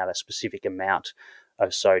plan out a specific amount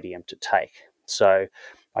of sodium to take. So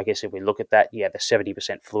I guess if we look at that, the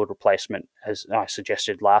 70% fluid replacement, as I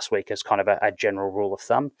suggested last week, as kind of a general rule of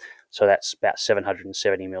thumb. So that's about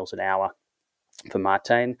 770 mils an hour for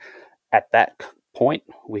Martijn. At that point,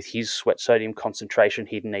 with his sweat sodium concentration,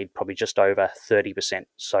 he'd need probably just over 30%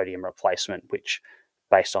 sodium replacement, which,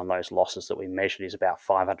 based on those losses that we measured, is about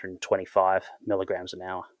 525 milligrams an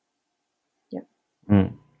hour. Yep.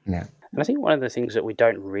 Yeah. And I think one of the things that we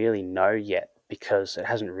don't really know yet, because it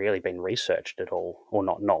hasn't really been researched at all, or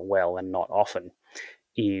not well and not often,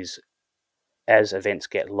 is as events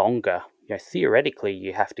get longer, theoretically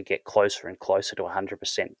you have to get closer and closer to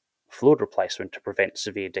 100% fluid replacement to prevent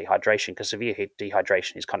severe dehydration, because severe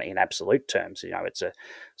dehydration is kind of in absolute terms. It's a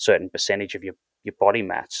certain percentage of your body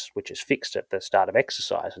mass, which is fixed at the start of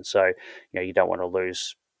exercise. And so, you don't want to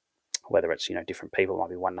lose, whether it's, different people, might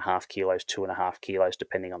be 1.5 kilos, 2.5 kilos,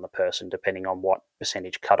 depending on the person, depending on what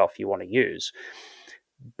percentage cutoff you want to use.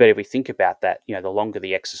 But if we think about that, the longer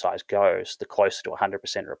the exercise goes, the closer to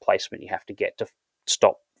 100% replacement you have to get to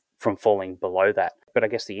stop from falling below that. But I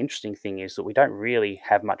guess the interesting thing is that we don't really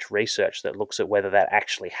have much research that looks at whether that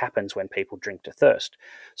actually happens when people drink to thirst.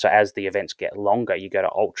 So as the events get longer, you go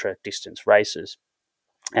to ultra distance races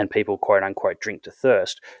and people quote unquote drink to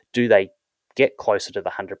thirst. Do they get closer to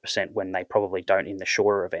the 100% when they probably don't in the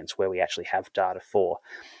shorter events where we actually have data for?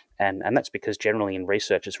 And that's because generally in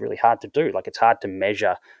research it's really hard to do. Like, it's hard to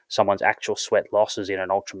measure someone's actual sweat losses in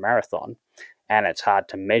an ultra marathon, and it's hard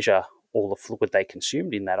to measure all the fluid they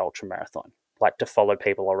consumed in that ultra marathon. Like, to follow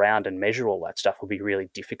people around and measure all that stuff would be really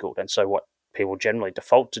difficult. And so what people generally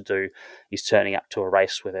default to do is turning up to a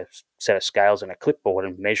race with a set of scales and a clipboard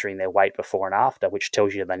and measuring their weight before and after, which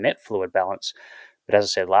tells you the net fluid balance. But as I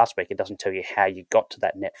said last week, it doesn't tell you how you got to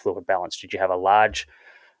that net fluid balance. Did you have a large,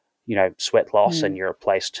 sweat loss and you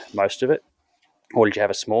replaced most of it? Or did you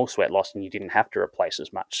have a small sweat loss and you didn't have to replace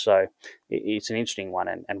as much? So it's an interesting one,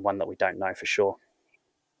 and one that we don't know for sure.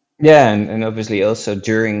 Yeah, and obviously also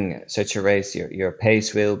during such a race, your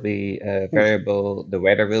pace will be variable, the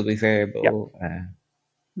weather will be variable,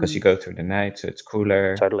 because you go through the night, so it's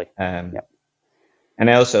cooler. Totally. And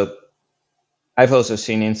I've also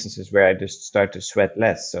seen instances where I just start to sweat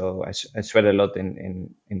less. So I sweat a lot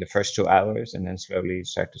in the first 2 hours, and then slowly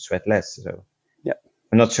start to sweat less. So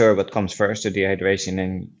I'm not sure what comes first, the dehydration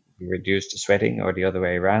and you reduce the sweating, or the other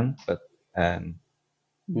way around. But it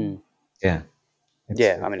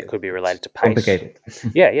could be related to pace. Complicated.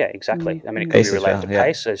 Yeah, exactly. I mean, it could be related to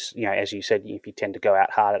pace, as as you said, if you tend to go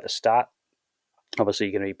out hard at the start, obviously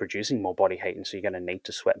you're going to be producing more body heat, and so you're going to need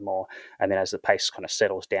to sweat more. And then as the pace kind of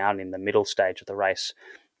settles down in the middle stage of the race,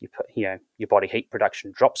 your body heat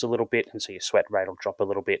production drops a little bit, and so your sweat rate will drop a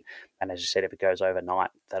little bit. And as you said, if it goes overnight,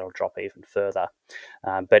 that'll drop even further.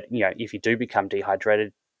 But if you do become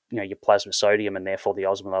dehydrated, your plasma sodium and therefore the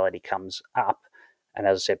osmolality comes up. And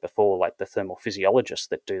as I said before, like the thermal physiologists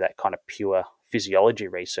that do that kind of pure physiology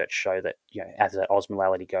research show that as that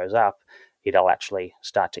osmolality goes up, it'll actually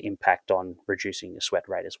start to impact on reducing your sweat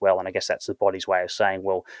rate as well. And I guess that's the body's way of saying,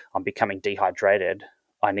 well, I'm becoming dehydrated.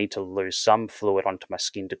 I need to lose some fluid onto my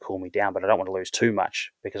skin to cool me down, but I don't want to lose too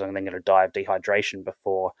much because I'm then going to die of dehydration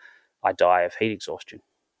before I die of heat exhaustion.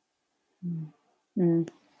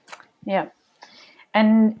 Yeah.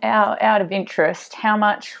 And out of interest, how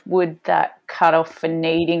much would that cutoff for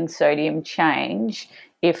needing sodium change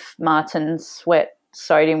if Martin's sweat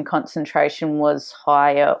sodium concentration was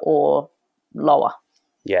higher or lower?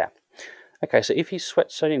 Yeah. Okay, so if his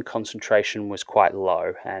sweat sodium concentration was quite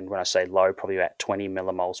low, and when I say low, probably about 20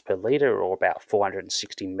 millimoles per litre or about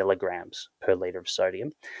 460 milligrams per litre of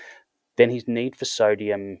sodium, then his need for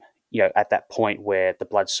sodium, at that point where the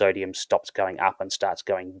blood sodium stops going up and starts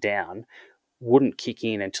going down, wouldn't kick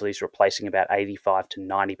in until he's replacing about 85 to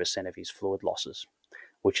 90% of his fluid losses,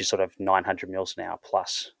 which is sort of 900 mils an hour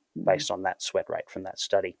plus based on that sweat rate from that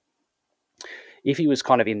study. If he was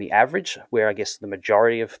kind of in the average, where I guess the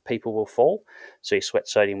majority of people will fall, so his sweat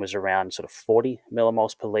sodium was around sort of 40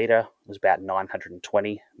 millimoles per litre, was about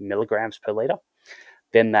 920 milligrams per litre,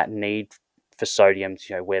 then that need for sodium,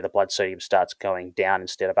 where the blood sodium starts going down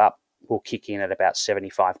instead of up, will kick in at about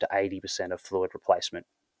 75 to 80% of fluid replacement,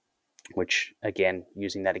 which, again,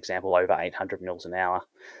 using that example, over 800 mils an hour.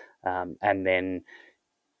 And then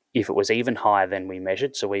if it was even higher than we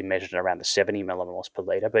measured, so we measured around the 70 millimoles per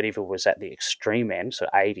litre, but if it was at the extreme end, so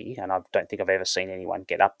 80, and I don't think I've ever seen anyone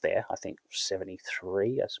get up there, I think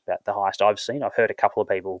 73 is about the highest I've seen. I've heard a couple of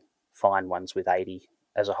people find ones with 80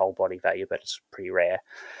 as a whole body value, but it's pretty rare.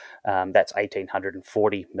 That's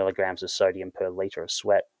 1,840 milligrams of sodium per litre of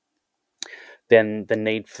sweat. Then the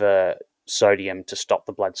need for sodium to stop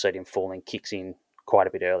the blood sodium falling kicks in quite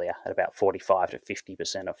a bit earlier at about 45 to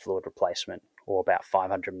 50% of fluid replacement, or about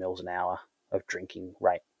 500 mils an hour of drinking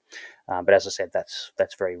rate. But as I said, that's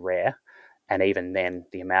very rare. And even then,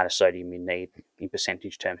 the amount of sodium you need in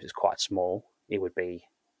percentage terms is quite small. It would be,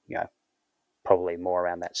 probably more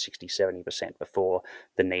around that 60, 70% before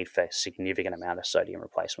the need for a significant amount of sodium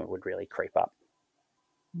replacement would really creep up.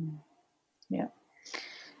 Yeah.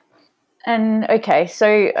 And okay,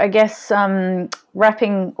 so I guess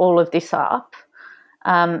wrapping all of this up,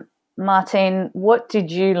 Martijn, what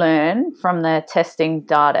did you learn from the testing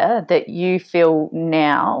data that you feel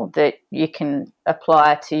now that you can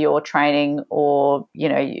apply to your training or,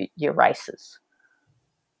 your races?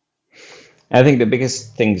 I think the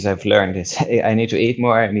biggest things I've learned is I need to eat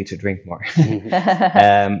more, I need to drink more.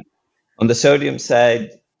 On the sodium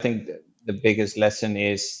side, I think the biggest lesson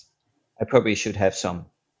is I probably should have some.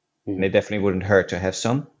 And it definitely wouldn't hurt to have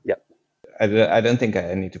some. Yep. I don't think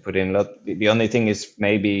I need to put in a lot. The only thing is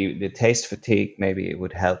maybe the taste fatigue, maybe it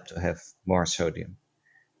would help to have more sodium.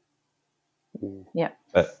 Yeah.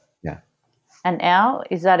 But yeah. And Al,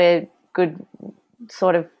 is that a good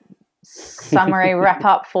sort of summary wrap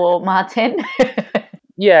up for Martijn?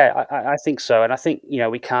 Yeah, I think so. And I think,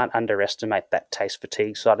 we can't underestimate that taste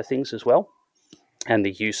fatigue side of things as well, and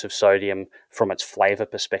the use of sodium from its flavour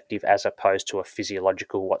perspective as opposed to a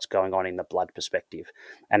physiological what's going on in the blood perspective.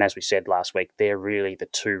 And as we said last week, they're really the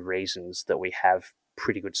two reasons that we have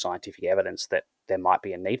pretty good scientific evidence that there might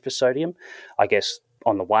be a need for sodium. I guess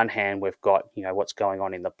on the one hand, we've got, what's going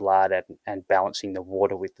on in the blood and balancing the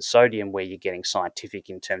water with the sodium, where you're getting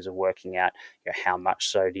scientific in terms of working out how much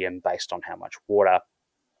sodium based on how much water.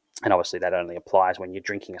 And obviously that only applies when you're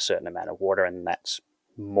drinking a certain amount of water, and that's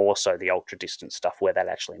more so the ultra distant stuff where that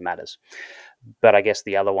actually matters. But I guess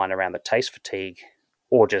the other one around the taste fatigue,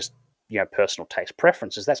 or just personal taste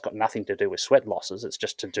preferences, that's got nothing to do with sweat losses. It's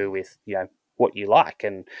just to do with what you like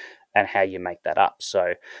and how you make that up.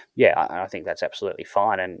 So yeah, I think that's absolutely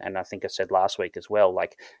fine. And I think I said last week as well,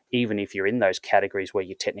 like, even if you're in those categories where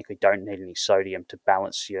you technically don't need any sodium to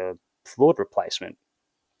balance your fluid replacement,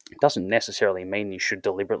 it doesn't necessarily mean you should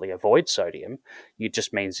deliberately avoid sodium. It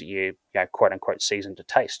just means that you quote unquote season to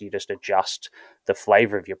taste. You just adjust the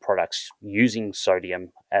flavor of your products using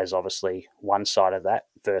sodium as obviously one side of that,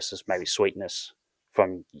 versus maybe sweetness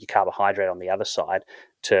from your carbohydrate on the other side,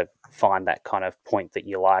 to find that kind of point that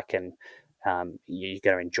you like, and you're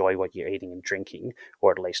going to enjoy what you're eating and drinking,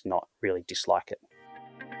 or at least not really dislike it.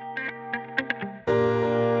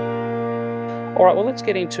 All right, well, let's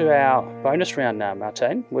get into our bonus round now,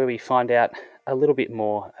 Martijn, where we find out a little bit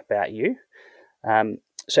more about you.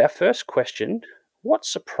 So our first question, what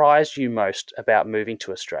surprised you most about moving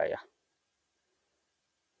to Australia?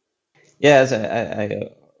 Yeah, as I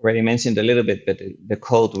already mentioned a little bit, but the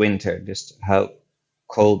cold winter, just how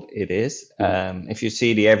cold it is. If you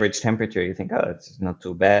see the average temperature, you think, oh, it's not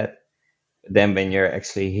too bad. But then when you're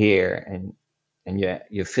actually here and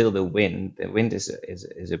you feel the wind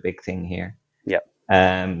is a big thing here. Yep.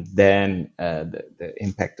 Then the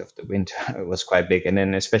impact of the winter was quite big, and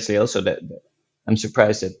then especially also that I'm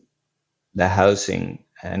surprised that the housing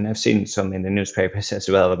and I've seen some in the newspapers as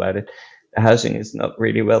well about it. The housing is not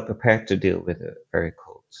really well prepared to deal with a very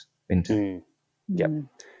cold winter. Yep,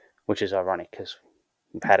 which is ironic because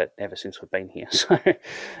we've had it ever since we've been here. So,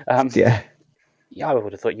 Yeah. Yeah, I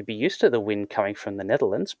would have thought you'd be used to the wind coming from the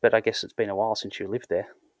Netherlands, but I guess it's been a while since you lived there.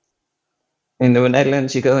 In the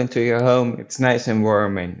Netherlands, you go into your home, it's nice and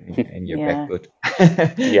warm, and you're back good.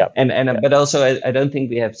 But also, I don't think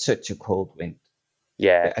we have such a cold wind.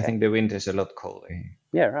 Yeah, okay. I think the wind is a lot colder here.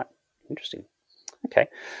 Yeah, right. Interesting. Okay.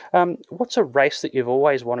 What's a race that you've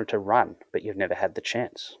always wanted to run, but you've never had the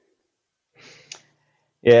chance?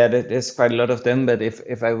 Yeah, there's quite a lot of them, but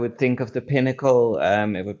if I would think of the pinnacle,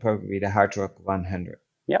 it would probably be the Hard Rock 100.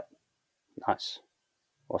 Yep. Nice.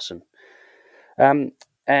 Awesome.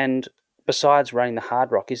 And besides running the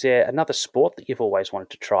Hard Rock, is there another sport that you've always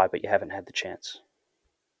wanted to try, but you haven't had the chance?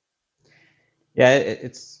 Yeah,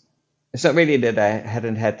 it's not really that I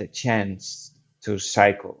hadn't had the chance to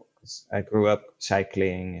cycle. I grew up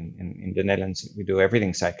cycling, and in the Netherlands, we do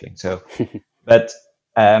everything cycling. So, but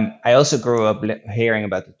I also grew up hearing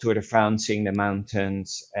about the Tour de France, seeing the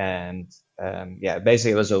mountains, and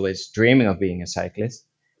basically I was always dreaming of being a cyclist.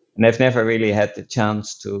 And I've never really had the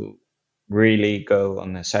chance to really go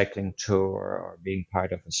on a cycling tour or being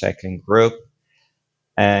part of a cycling group.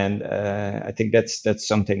 And I think that's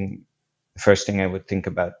something, the first thing I would think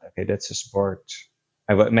about. Okay, that's a sport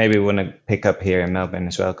I maybe want to pick up here in Melbourne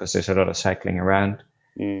as well, because there's a lot of cycling around.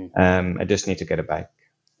 I just need to get a bike.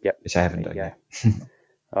 Yep. Which I haven't done yet.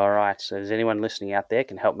 All right. So does anyone listening out there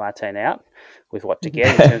can help Martijn out with what to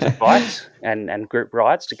get in terms of bikes and group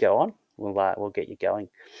rides to go on? We'll get you going.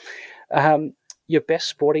 Your best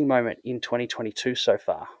sporting moment in 2022 so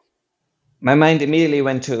far? My mind immediately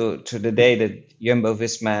went to the day that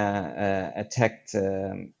Jumbo-Visma attacked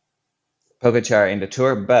Pogačar in the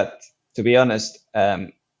Tour. But to be honest,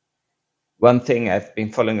 one thing I've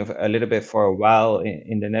been following a little bit for a while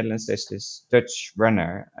in the Netherlands, there's this Dutch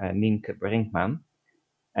runner, Nienke Brinkman,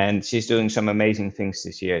 and she's doing some amazing things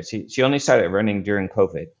this year. She only started running during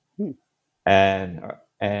COVID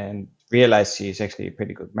and realized she's actually a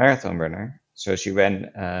pretty good marathon runner. So she ran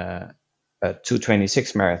a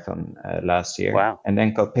 2:26 marathon last year. Wow. And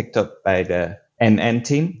then got picked up by the NN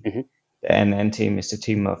team. Mm-hmm. The NN team is the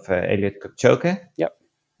team of Eliud Kipchoge. Yep.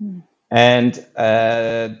 And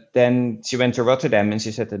then she went to Rotterdam and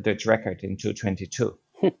she set the Dutch record in 2:22.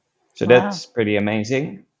 So that's pretty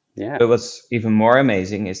amazing. Yeah. But what's even more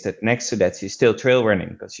amazing is that next to that, she's still trail running,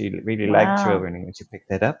 because she really liked trail running when she picked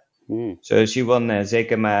that up. So she won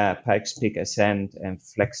Zekema, Pikes Peak Ascent, and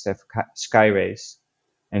Flagstaff Sky Race.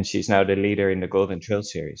 And she's now the leader in the Golden Trail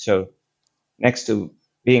Series. So next to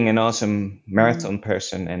being an awesome marathon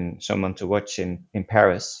person and someone to watch in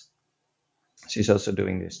Paris, she's also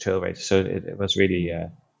doing this trail race. So it was really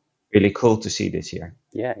really cool to see this year.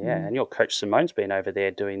 Yeah. And your coach Simone's been over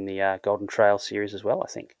there doing the Golden Trail Series as well, I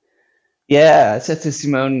think. Yeah, I said to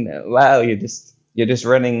Simone, wow, you're just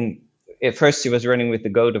running. At first, she was running with the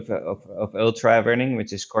goat of ultra running,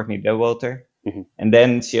 which is Courtney Dauwalter. Mm-hmm. And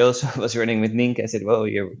then she also was running with Nienke. I said, well,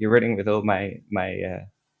 you're running with all my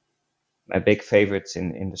big favorites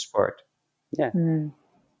in the sport. Yeah.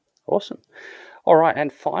 Awesome. All right,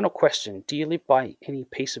 and final question. Do you live by any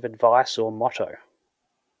piece of advice or motto?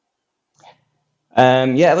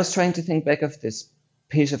 I was trying to think back of this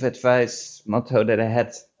piece of advice, motto that I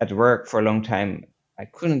had at work for a long time. I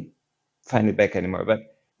couldn't find it back anymore. But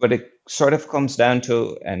what it sort of comes down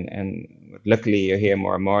to, and luckily you hear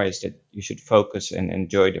more and more, is that you should focus and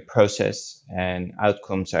enjoy the process, and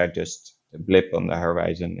outcomes are just a blip on the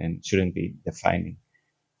horizon and shouldn't be defining.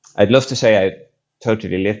 I'd love to say I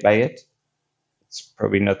totally live by it. It's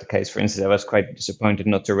probably not the case. For instance, I was quite disappointed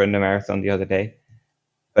not to run the marathon the other day,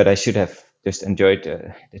 but I should have just enjoyed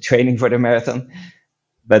the training for the marathon.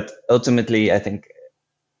 But ultimately, I think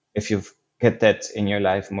if you get that in your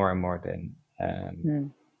life more and more, then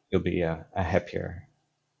you'll be a happier,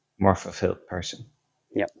 more fulfilled person.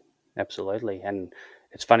 Yep, absolutely. And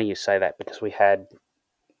it's funny you say that, because we had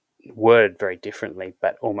worded very differently,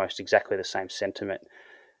 but almost exactly the same sentiment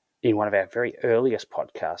in one of our very earliest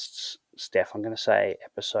podcasts, Steph. I'm going to say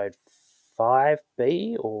episode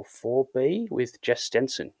 5B or 4B with Jess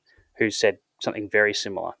Stenson, who said something very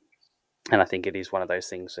similar. And I think it is one of those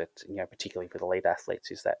things that, particularly for the elite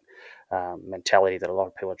athletes, is that mentality that a lot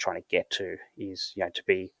of people are trying to get to is, to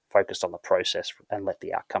be focused on the process and let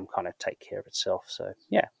the outcome kind of take care of itself. So,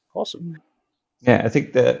 yeah, awesome. Yeah, I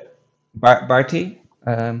think the Barty,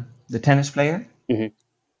 the tennis player, she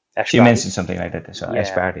Barty mentioned something like that as well.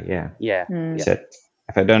 Ash Barty, yeah. He said,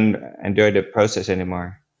 if I don't enjoy the process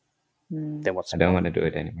anymore, then what's I the don't point? want to do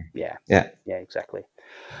it anymore. Yeah, Yeah. exactly.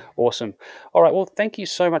 Awesome. All right. Well, thank you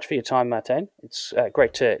so much for your time, Martijn. It's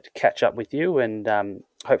great to catch up with you, and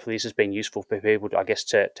hopefully this has been useful for people, I guess,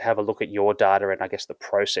 to have a look at your data and I guess the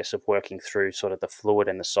process of working through sort of the fluid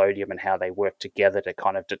and the sodium and how they work together to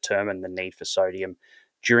kind of determine the need for sodium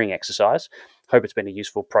during exercise. Hope it's been a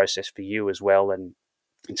useful process for you as well, and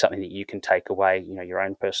it's something that you can take away, your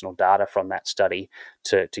own personal data from that study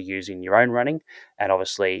to use in your own running. And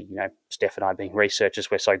obviously, Steph and I being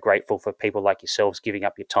researchers, we're so grateful for people like yourselves giving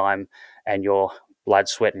up your time and your blood,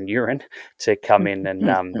 sweat, and urine to come in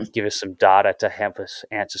and give us some data to help us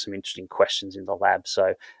answer some interesting questions in the lab.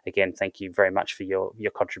 So again, thank you very much for your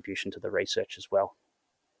contribution to the research as well.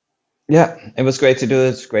 Yeah, it was great to do it.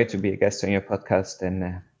 It's great to be a guest on your podcast,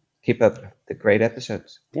 and keep up the great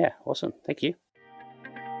episodes. Yeah, awesome. Thank you.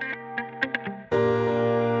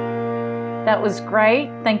 That was great.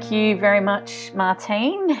 Thank you very much,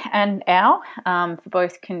 Martijn and Al, for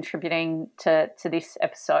both contributing to this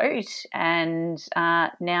episode. And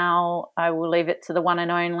now I will leave it to the one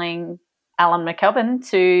and only Alan McCubbin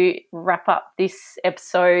to wrap up this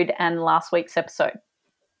episode and last week's episode.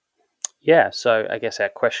 Yeah, so I guess our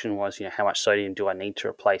question was, how much sodium do I need to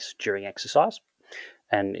replace during exercise?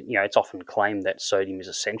 And, it's often claimed that sodium is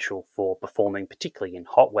essential for performing, particularly in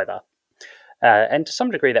hot weather. And to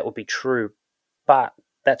some degree that would be true, but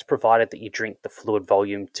that's provided that you drink the fluid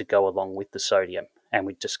volume to go along with the sodium. And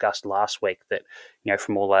we discussed last week that,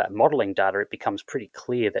 from all that modelling data, it becomes pretty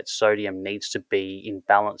clear that sodium needs to be in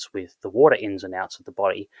balance with the water ins and outs of the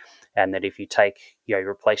body. And that if you you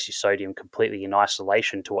replace your sodium completely in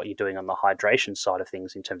isolation to what you're doing on the hydration side of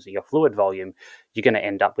things in terms of your fluid volume, you're going to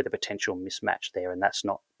end up with a potential mismatch there. And that's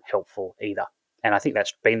not helpful either. And I think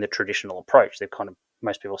that's been the traditional approach.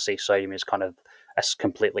 Most people see sodium as kind of a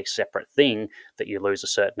completely separate thing, that you lose a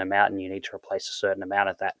certain amount and you need to replace a certain amount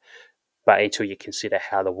of that. But until you consider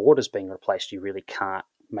how the water's being replaced, you really can't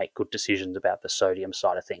make good decisions about the sodium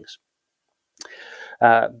side of things.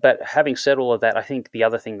 But having said all of that, I think the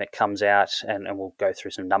other thing that comes out, and we'll go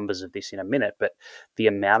through some numbers of this in a minute, but the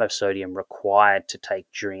amount of sodium required to take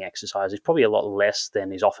during exercise is probably a lot less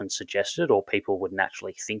than is often suggested or people would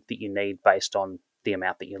naturally think that you need based on the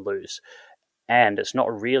amount that you lose. And it's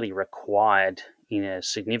not really required in a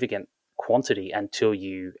significant quantity until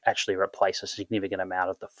you actually replace a significant amount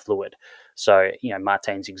of the fluid. So,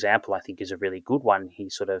 Martijn's example, I think, is a really good one. He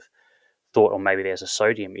sort of thought, maybe there's a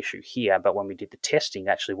sodium issue here. But when we did the testing,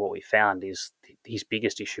 actually what we found is his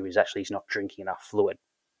biggest issue is actually he's not drinking enough fluid.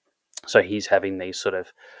 So he's having these sort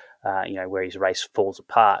of, where his race falls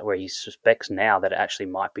apart, where he suspects now that it actually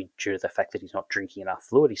might be due to the fact that he's not drinking enough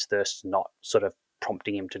fluid. His thirst is not sort of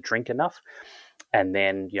prompting him to drink enough. And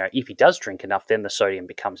then, if he does drink enough, then the sodium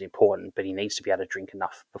becomes important, but he needs to be able to drink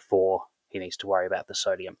enough before he needs to worry about the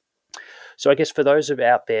sodium. So I guess for those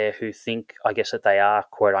out there who think, I guess, that they are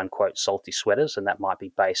quote unquote salty sweaters, and that might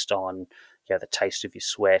be based on, the taste of your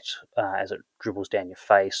sweat as it dribbles down your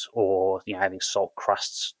face, or, having salt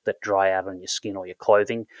crusts that dry out on your skin or your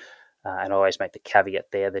clothing. And I always make the caveat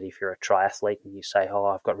there that if you're a triathlete and you say,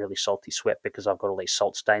 I've got really salty sweat because I've got all these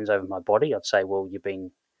salt stains over my body, I'd say, well, you've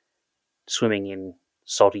been swimming in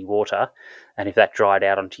salty water, and if that dried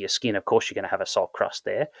out onto your skin, of course you're going to have a salt crust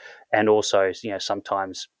there. And also,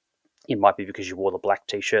 sometimes it might be because you wore the black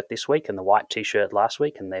t-shirt this week and the white t-shirt last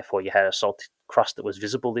week, and therefore you had a salt crust that was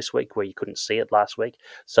visible this week where you couldn't see it last week.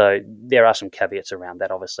 So there are some caveats around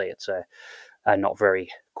that. Obviously, it's a not very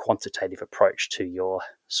quantitative approach to your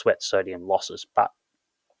sweat sodium losses, but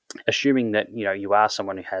assuming that you are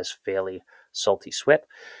someone who has fairly salty sweat,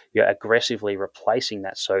 you're aggressively replacing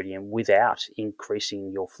that sodium without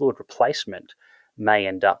increasing your fluid replacement may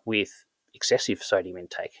end up with excessive sodium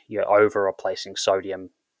intake. You're over replacing sodium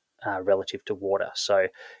relative to water. So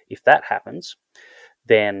if that happens,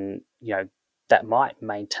 then that might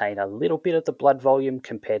maintain a little bit of the blood volume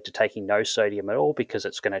compared to taking no sodium at all, because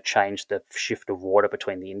it's going to change the shift of water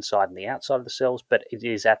between the inside and the outside of the cells, but it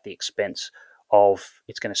is at the expense of,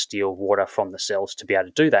 it's going to steal water from the cells to be able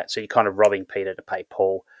to do that. So you're kind of robbing Peter to pay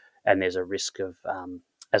Paul, and there's a risk of,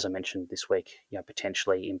 as I mentioned this week,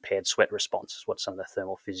 potentially impaired sweat response is what some of the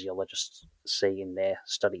thermal physiologists see in their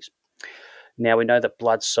studies. Now, we know that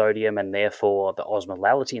blood sodium and therefore the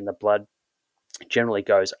osmolality in the blood generally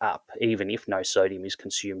goes up, even if no sodium is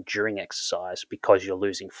consumed during exercise, because you're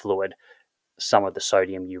losing fluid. Some of the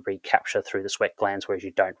sodium you recapture through the sweat glands, whereas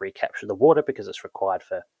you don't recapture the water because it's required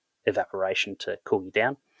for evaporation to cool you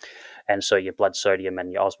down. And so your blood sodium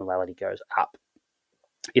and your osmolality goes up.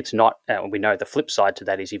 It's not, we know the flip side to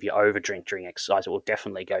that is if you overdrink during exercise, it will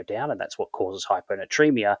definitely go down, and that's what causes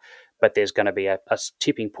hyponatremia. But there's going to be a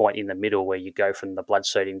tipping point in the middle where you go from the blood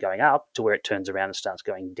sodium going up to where it turns around and starts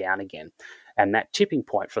going down again. And that tipping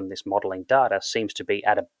point from this modeling data seems to be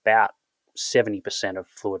at about 70% of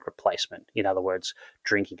fluid replacement. In other words,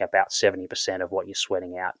 drinking about 70% of what you're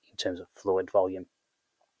sweating out in terms of fluid volume.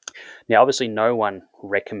 Now, obviously, no one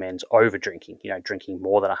recommends over drinking, drinking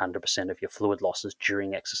more than 100% of your fluid losses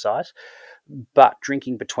during exercise. But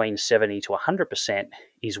drinking between 70 to 100%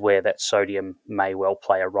 is where that sodium may well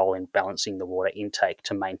play a role in balancing the water intake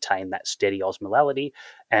to maintain that steady osmolality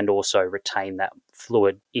and also retain that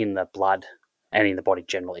fluid in the blood and in the body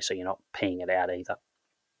generally, so you're not peeing it out either.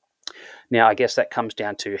 Now, I guess that comes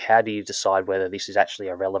down to how do you decide whether this is actually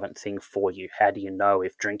a relevant thing for you? How do you know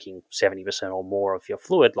if drinking 70% or more of your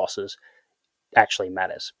fluid losses actually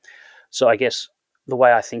matters? So I guess the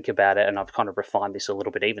way I think about it, and I've kind of refined this a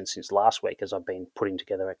little bit even since last week as I've been putting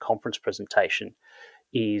together a conference presentation,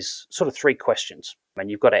 is sort of 3 questions. And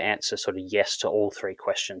you've got to answer sort of yes to all 3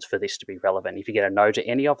 questions for this to be relevant. If you get a no to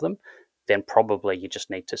any of them, then probably you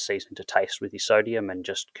just need to season to taste with your sodium and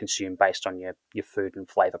just consume based on your food and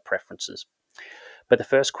flavor preferences. But the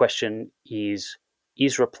first question is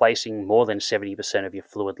replacing more than 70% of your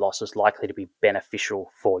fluid losses likely to be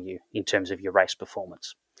beneficial for you in terms of your race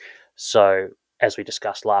performance? So, as we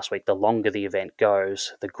discussed last week, the longer the event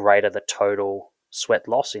goes, the greater the total sweat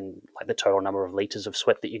loss in like the total number of liters of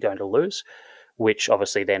sweat that you're going to lose, which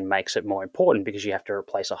obviously then makes it more important because you have to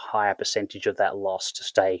replace a higher percentage of that loss to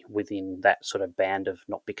stay within that sort of band of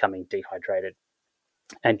not becoming dehydrated.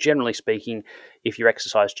 And generally speaking, if your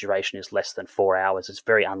exercise duration is less than 4 hours, it's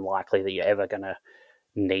very unlikely that you're ever going to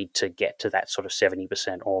need to get to that sort of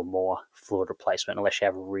 70% or more fluid replacement unless you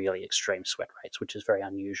have really extreme sweat rates, which is very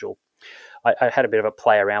unusual. I had a bit of a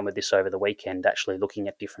play around with this over the weekend, actually looking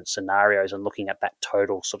at different scenarios and looking at that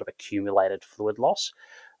total sort of accumulated fluid loss.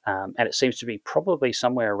 And it seems to be probably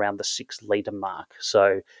somewhere around the 6 litre mark.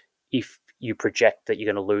 So if you project that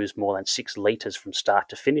you're going to lose more than 6 litres from start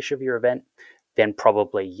to finish of your event, then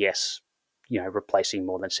probably yes, replacing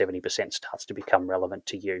more than 70% starts to become relevant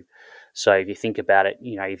to you. So if you think about it,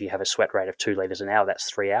 if you have a sweat rate of 2 litres an hour, that's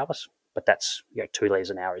 3 hours. But that's, 2 litres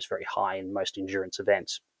an hour is very high in most endurance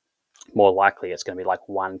events. More likely it's going to be like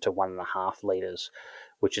 1 to 1.5 litres,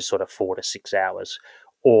 which is sort of 4 to 6 hours.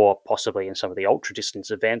 Or possibly in some of the ultra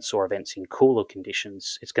distance events or events in cooler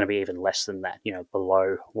conditions, it's going to be even less than that,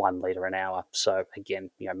 below 1 litre an hour. So again,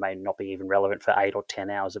 may not be even relevant for 8 or 10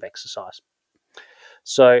 hours of exercise.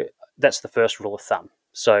 So that's the first rule of thumb.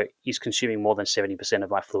 So is consuming more than 70% of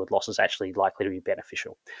my fluid losses actually likely to be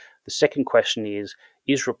beneficial? The second question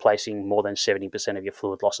is replacing more than 70% of your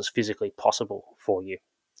fluid losses physically possible for you?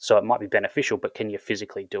 So it might be beneficial, but can you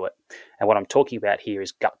physically do it? And what I'm talking about here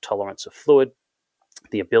is gut tolerance of fluid,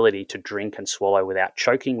 the ability to drink and swallow without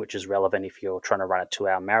choking, which is relevant if you're trying to run a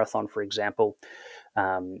 2-hour marathon, for example.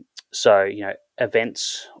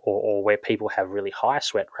 Events or where people have really high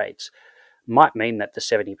sweat rates might mean that the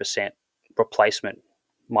 70% replacement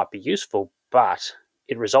might be useful, but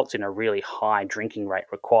it results in a really high drinking rate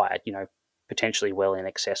required, potentially well in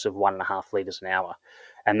excess of 1.5 litres an hour.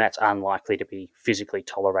 And that's unlikely to be physically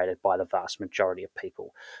tolerated by the vast majority of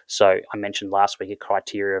people. So I mentioned last week a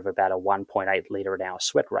criteria of about a 1.8 litre an hour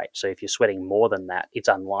sweat rate. So if you're sweating more than that, it's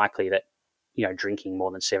unlikely that, drinking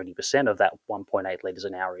more than 70% of that 1.8 litres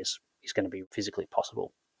an hour is going to be physically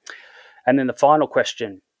possible. And then the final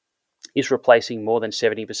question, is replacing more than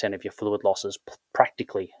 70% of your fluid losses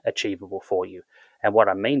practically achievable for you? And what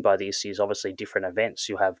I mean by this is obviously different events.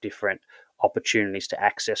 You'll have different opportunities to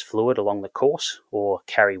access fluid along the course or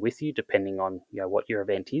carry with you depending on what your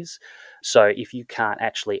event is. So if you can't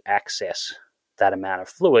actually access that amount of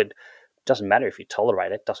fluid, doesn't matter if you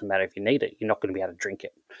tolerate it, doesn't matter if you need it, you're not going to be able to drink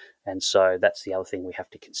it. And so that's the other thing we have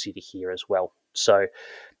to consider here as well. So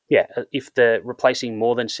yeah, if the replacing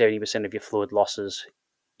more than 70% of your fluid losses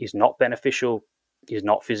is not beneficial, is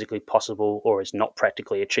not physically possible, or is not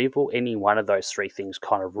practically achievable, any one of those 3 things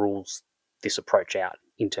kind of rules this approach out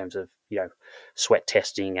in terms of, sweat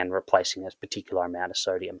testing and replacing a particular amount of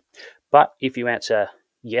sodium. But if you answer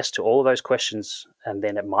yes to all of those questions, and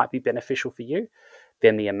then it might be beneficial for you,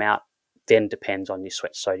 then the amount then depends on your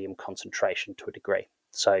sweat sodium concentration to a degree.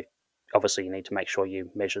 So obviously you need to make sure you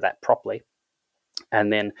measure that properly.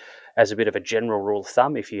 And then as a bit of a general rule of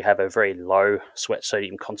thumb, if you have a very low sweat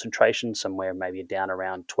sodium concentration, somewhere maybe down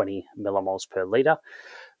around 20 millimoles per litre,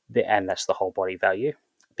 and that's the whole body value,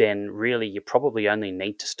 then really you probably only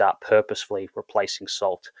need to start purposefully replacing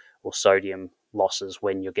salt or sodium losses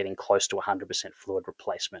when you're getting close to 100% fluid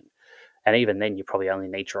replacement. And even then, you probably only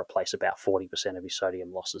need to replace about 40% of your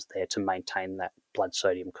sodium losses there to maintain that blood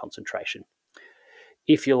sodium concentration.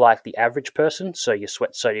 If you're like the average person, so your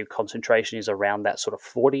sweat sodium concentration is around that sort of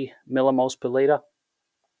 40 millimoles per litre,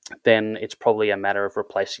 then it's probably a matter of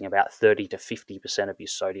replacing about 30 to 50% of your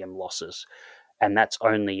sodium losses. And that's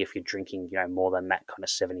only if you're drinking, more than that kind of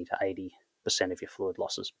 70 to 80% of your fluid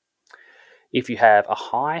losses. If you have a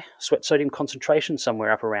high sweat sodium concentration,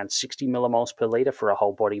 somewhere up around 60 millimoles per litre for a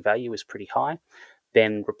whole body value is pretty high,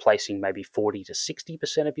 then replacing maybe 40 to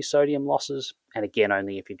 60% of your sodium losses. And again,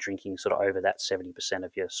 only if you're drinking sort of over that 70%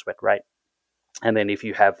 of your sweat rate. And then if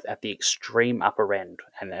you have at the extreme upper end,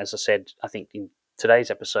 and as I said, I think in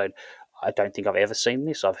today's episode, I don't think I've ever seen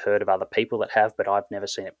this. I've heard of other people that have, but I've never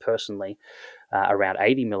seen it personally, around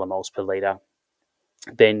 80 millimoles per litre,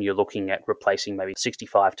 then you're looking at replacing maybe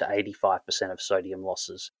 65 to 85% of sodium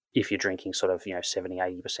losses if you're drinking sort of 70,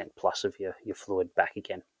 80% plus of your fluid back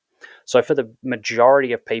again. So for the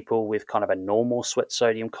majority of people with kind of a normal sweat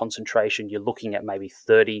sodium concentration, you're looking at maybe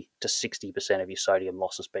 30 to 60% of your sodium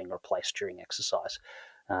losses being replaced during exercise.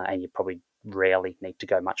 And you probably rarely need to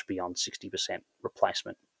go much beyond 60%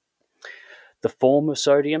 replacement. The form of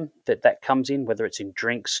sodium that comes in, whether it's in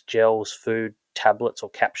drinks, gels, food, tablets, or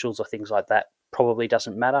capsules, or things like that, probably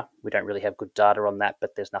doesn't matter. We don't really have good data on that,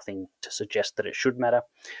 but there's nothing to suggest that it should matter.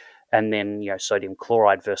 And then, sodium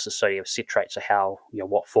chloride versus sodium citrate, so how,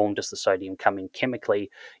 what form does the sodium come in chemically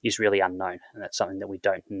is really unknown. And that's something that we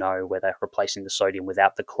don't know whether replacing the sodium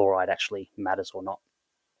without the chloride actually matters or not.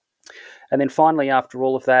 And then finally, after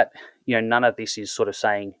all of that, none of this is sort of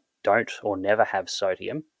saying don't or never have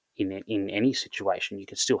sodium in any situation. You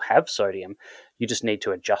can still have sodium. You just need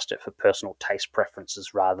to adjust it for personal taste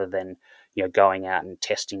preferences rather than, going out and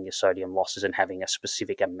testing your sodium losses and having a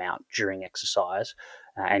specific amount during exercise.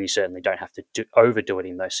 And you certainly don't have to overdo it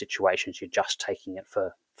in those situations. You're just taking it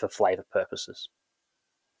for flavour purposes.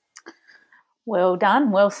 Well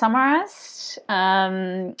done, well summarised.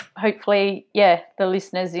 Hopefully, the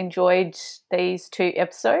listeners enjoyed these 2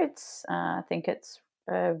 episodes. I think it's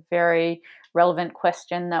a very relevant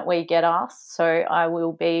question that we get asked, so I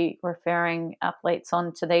will be referring athletes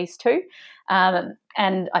on to these 2.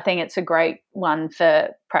 And I think it's a great one for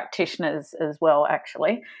practitioners as well,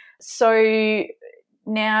 actually. So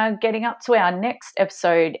now getting up to our next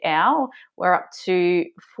episode, we're up to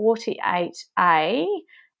 48A.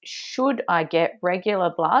 Should I get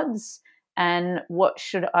regular bloods and what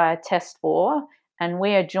should I test for? And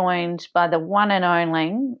we are joined by the one and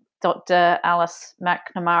only Dr. Alice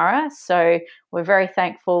McNamara. So we're very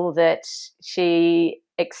thankful that she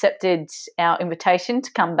accepted our invitation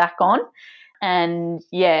to come back on. And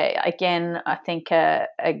again, I think a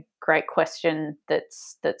great question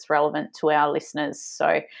that's relevant to our listeners.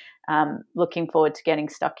 So looking forward to getting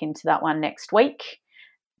stuck into that one next week.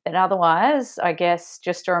 But otherwise, I guess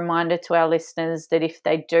just a reminder to our listeners that if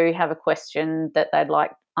they do have a question that they'd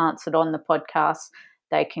like answered on the podcast,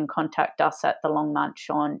 they can contact us at The Long Munch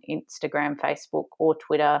on Instagram, Facebook, or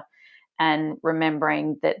Twitter. And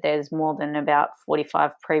remembering that there's more than about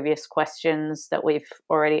 45 previous questions that we've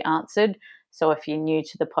already answered. So if you're new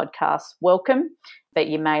to the podcast, welcome. But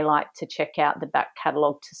you may like to check out the back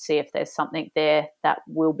catalogue to see if there's something there that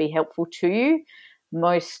will be helpful to you.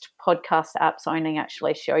 Most podcast apps only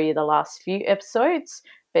actually show you the last few episodes,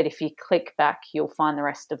 but if you click back, you'll find the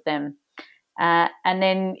rest of them. And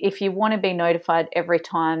then if you want to be notified every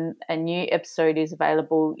time a new episode is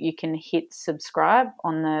available, you can hit subscribe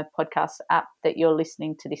on the podcast app that you're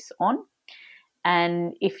listening to this on.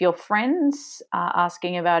 And if your friends are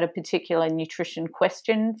asking about a particular nutrition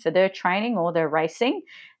question for their training or their racing,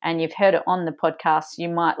 and you've heard it on the podcast, you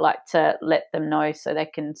might like to let them know so they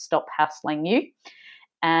can stop hassling you.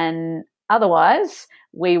 And otherwise,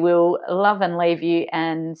 we will love and leave you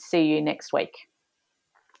and see you next week.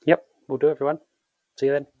 Yep, we'll do, everyone. See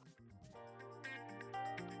you then.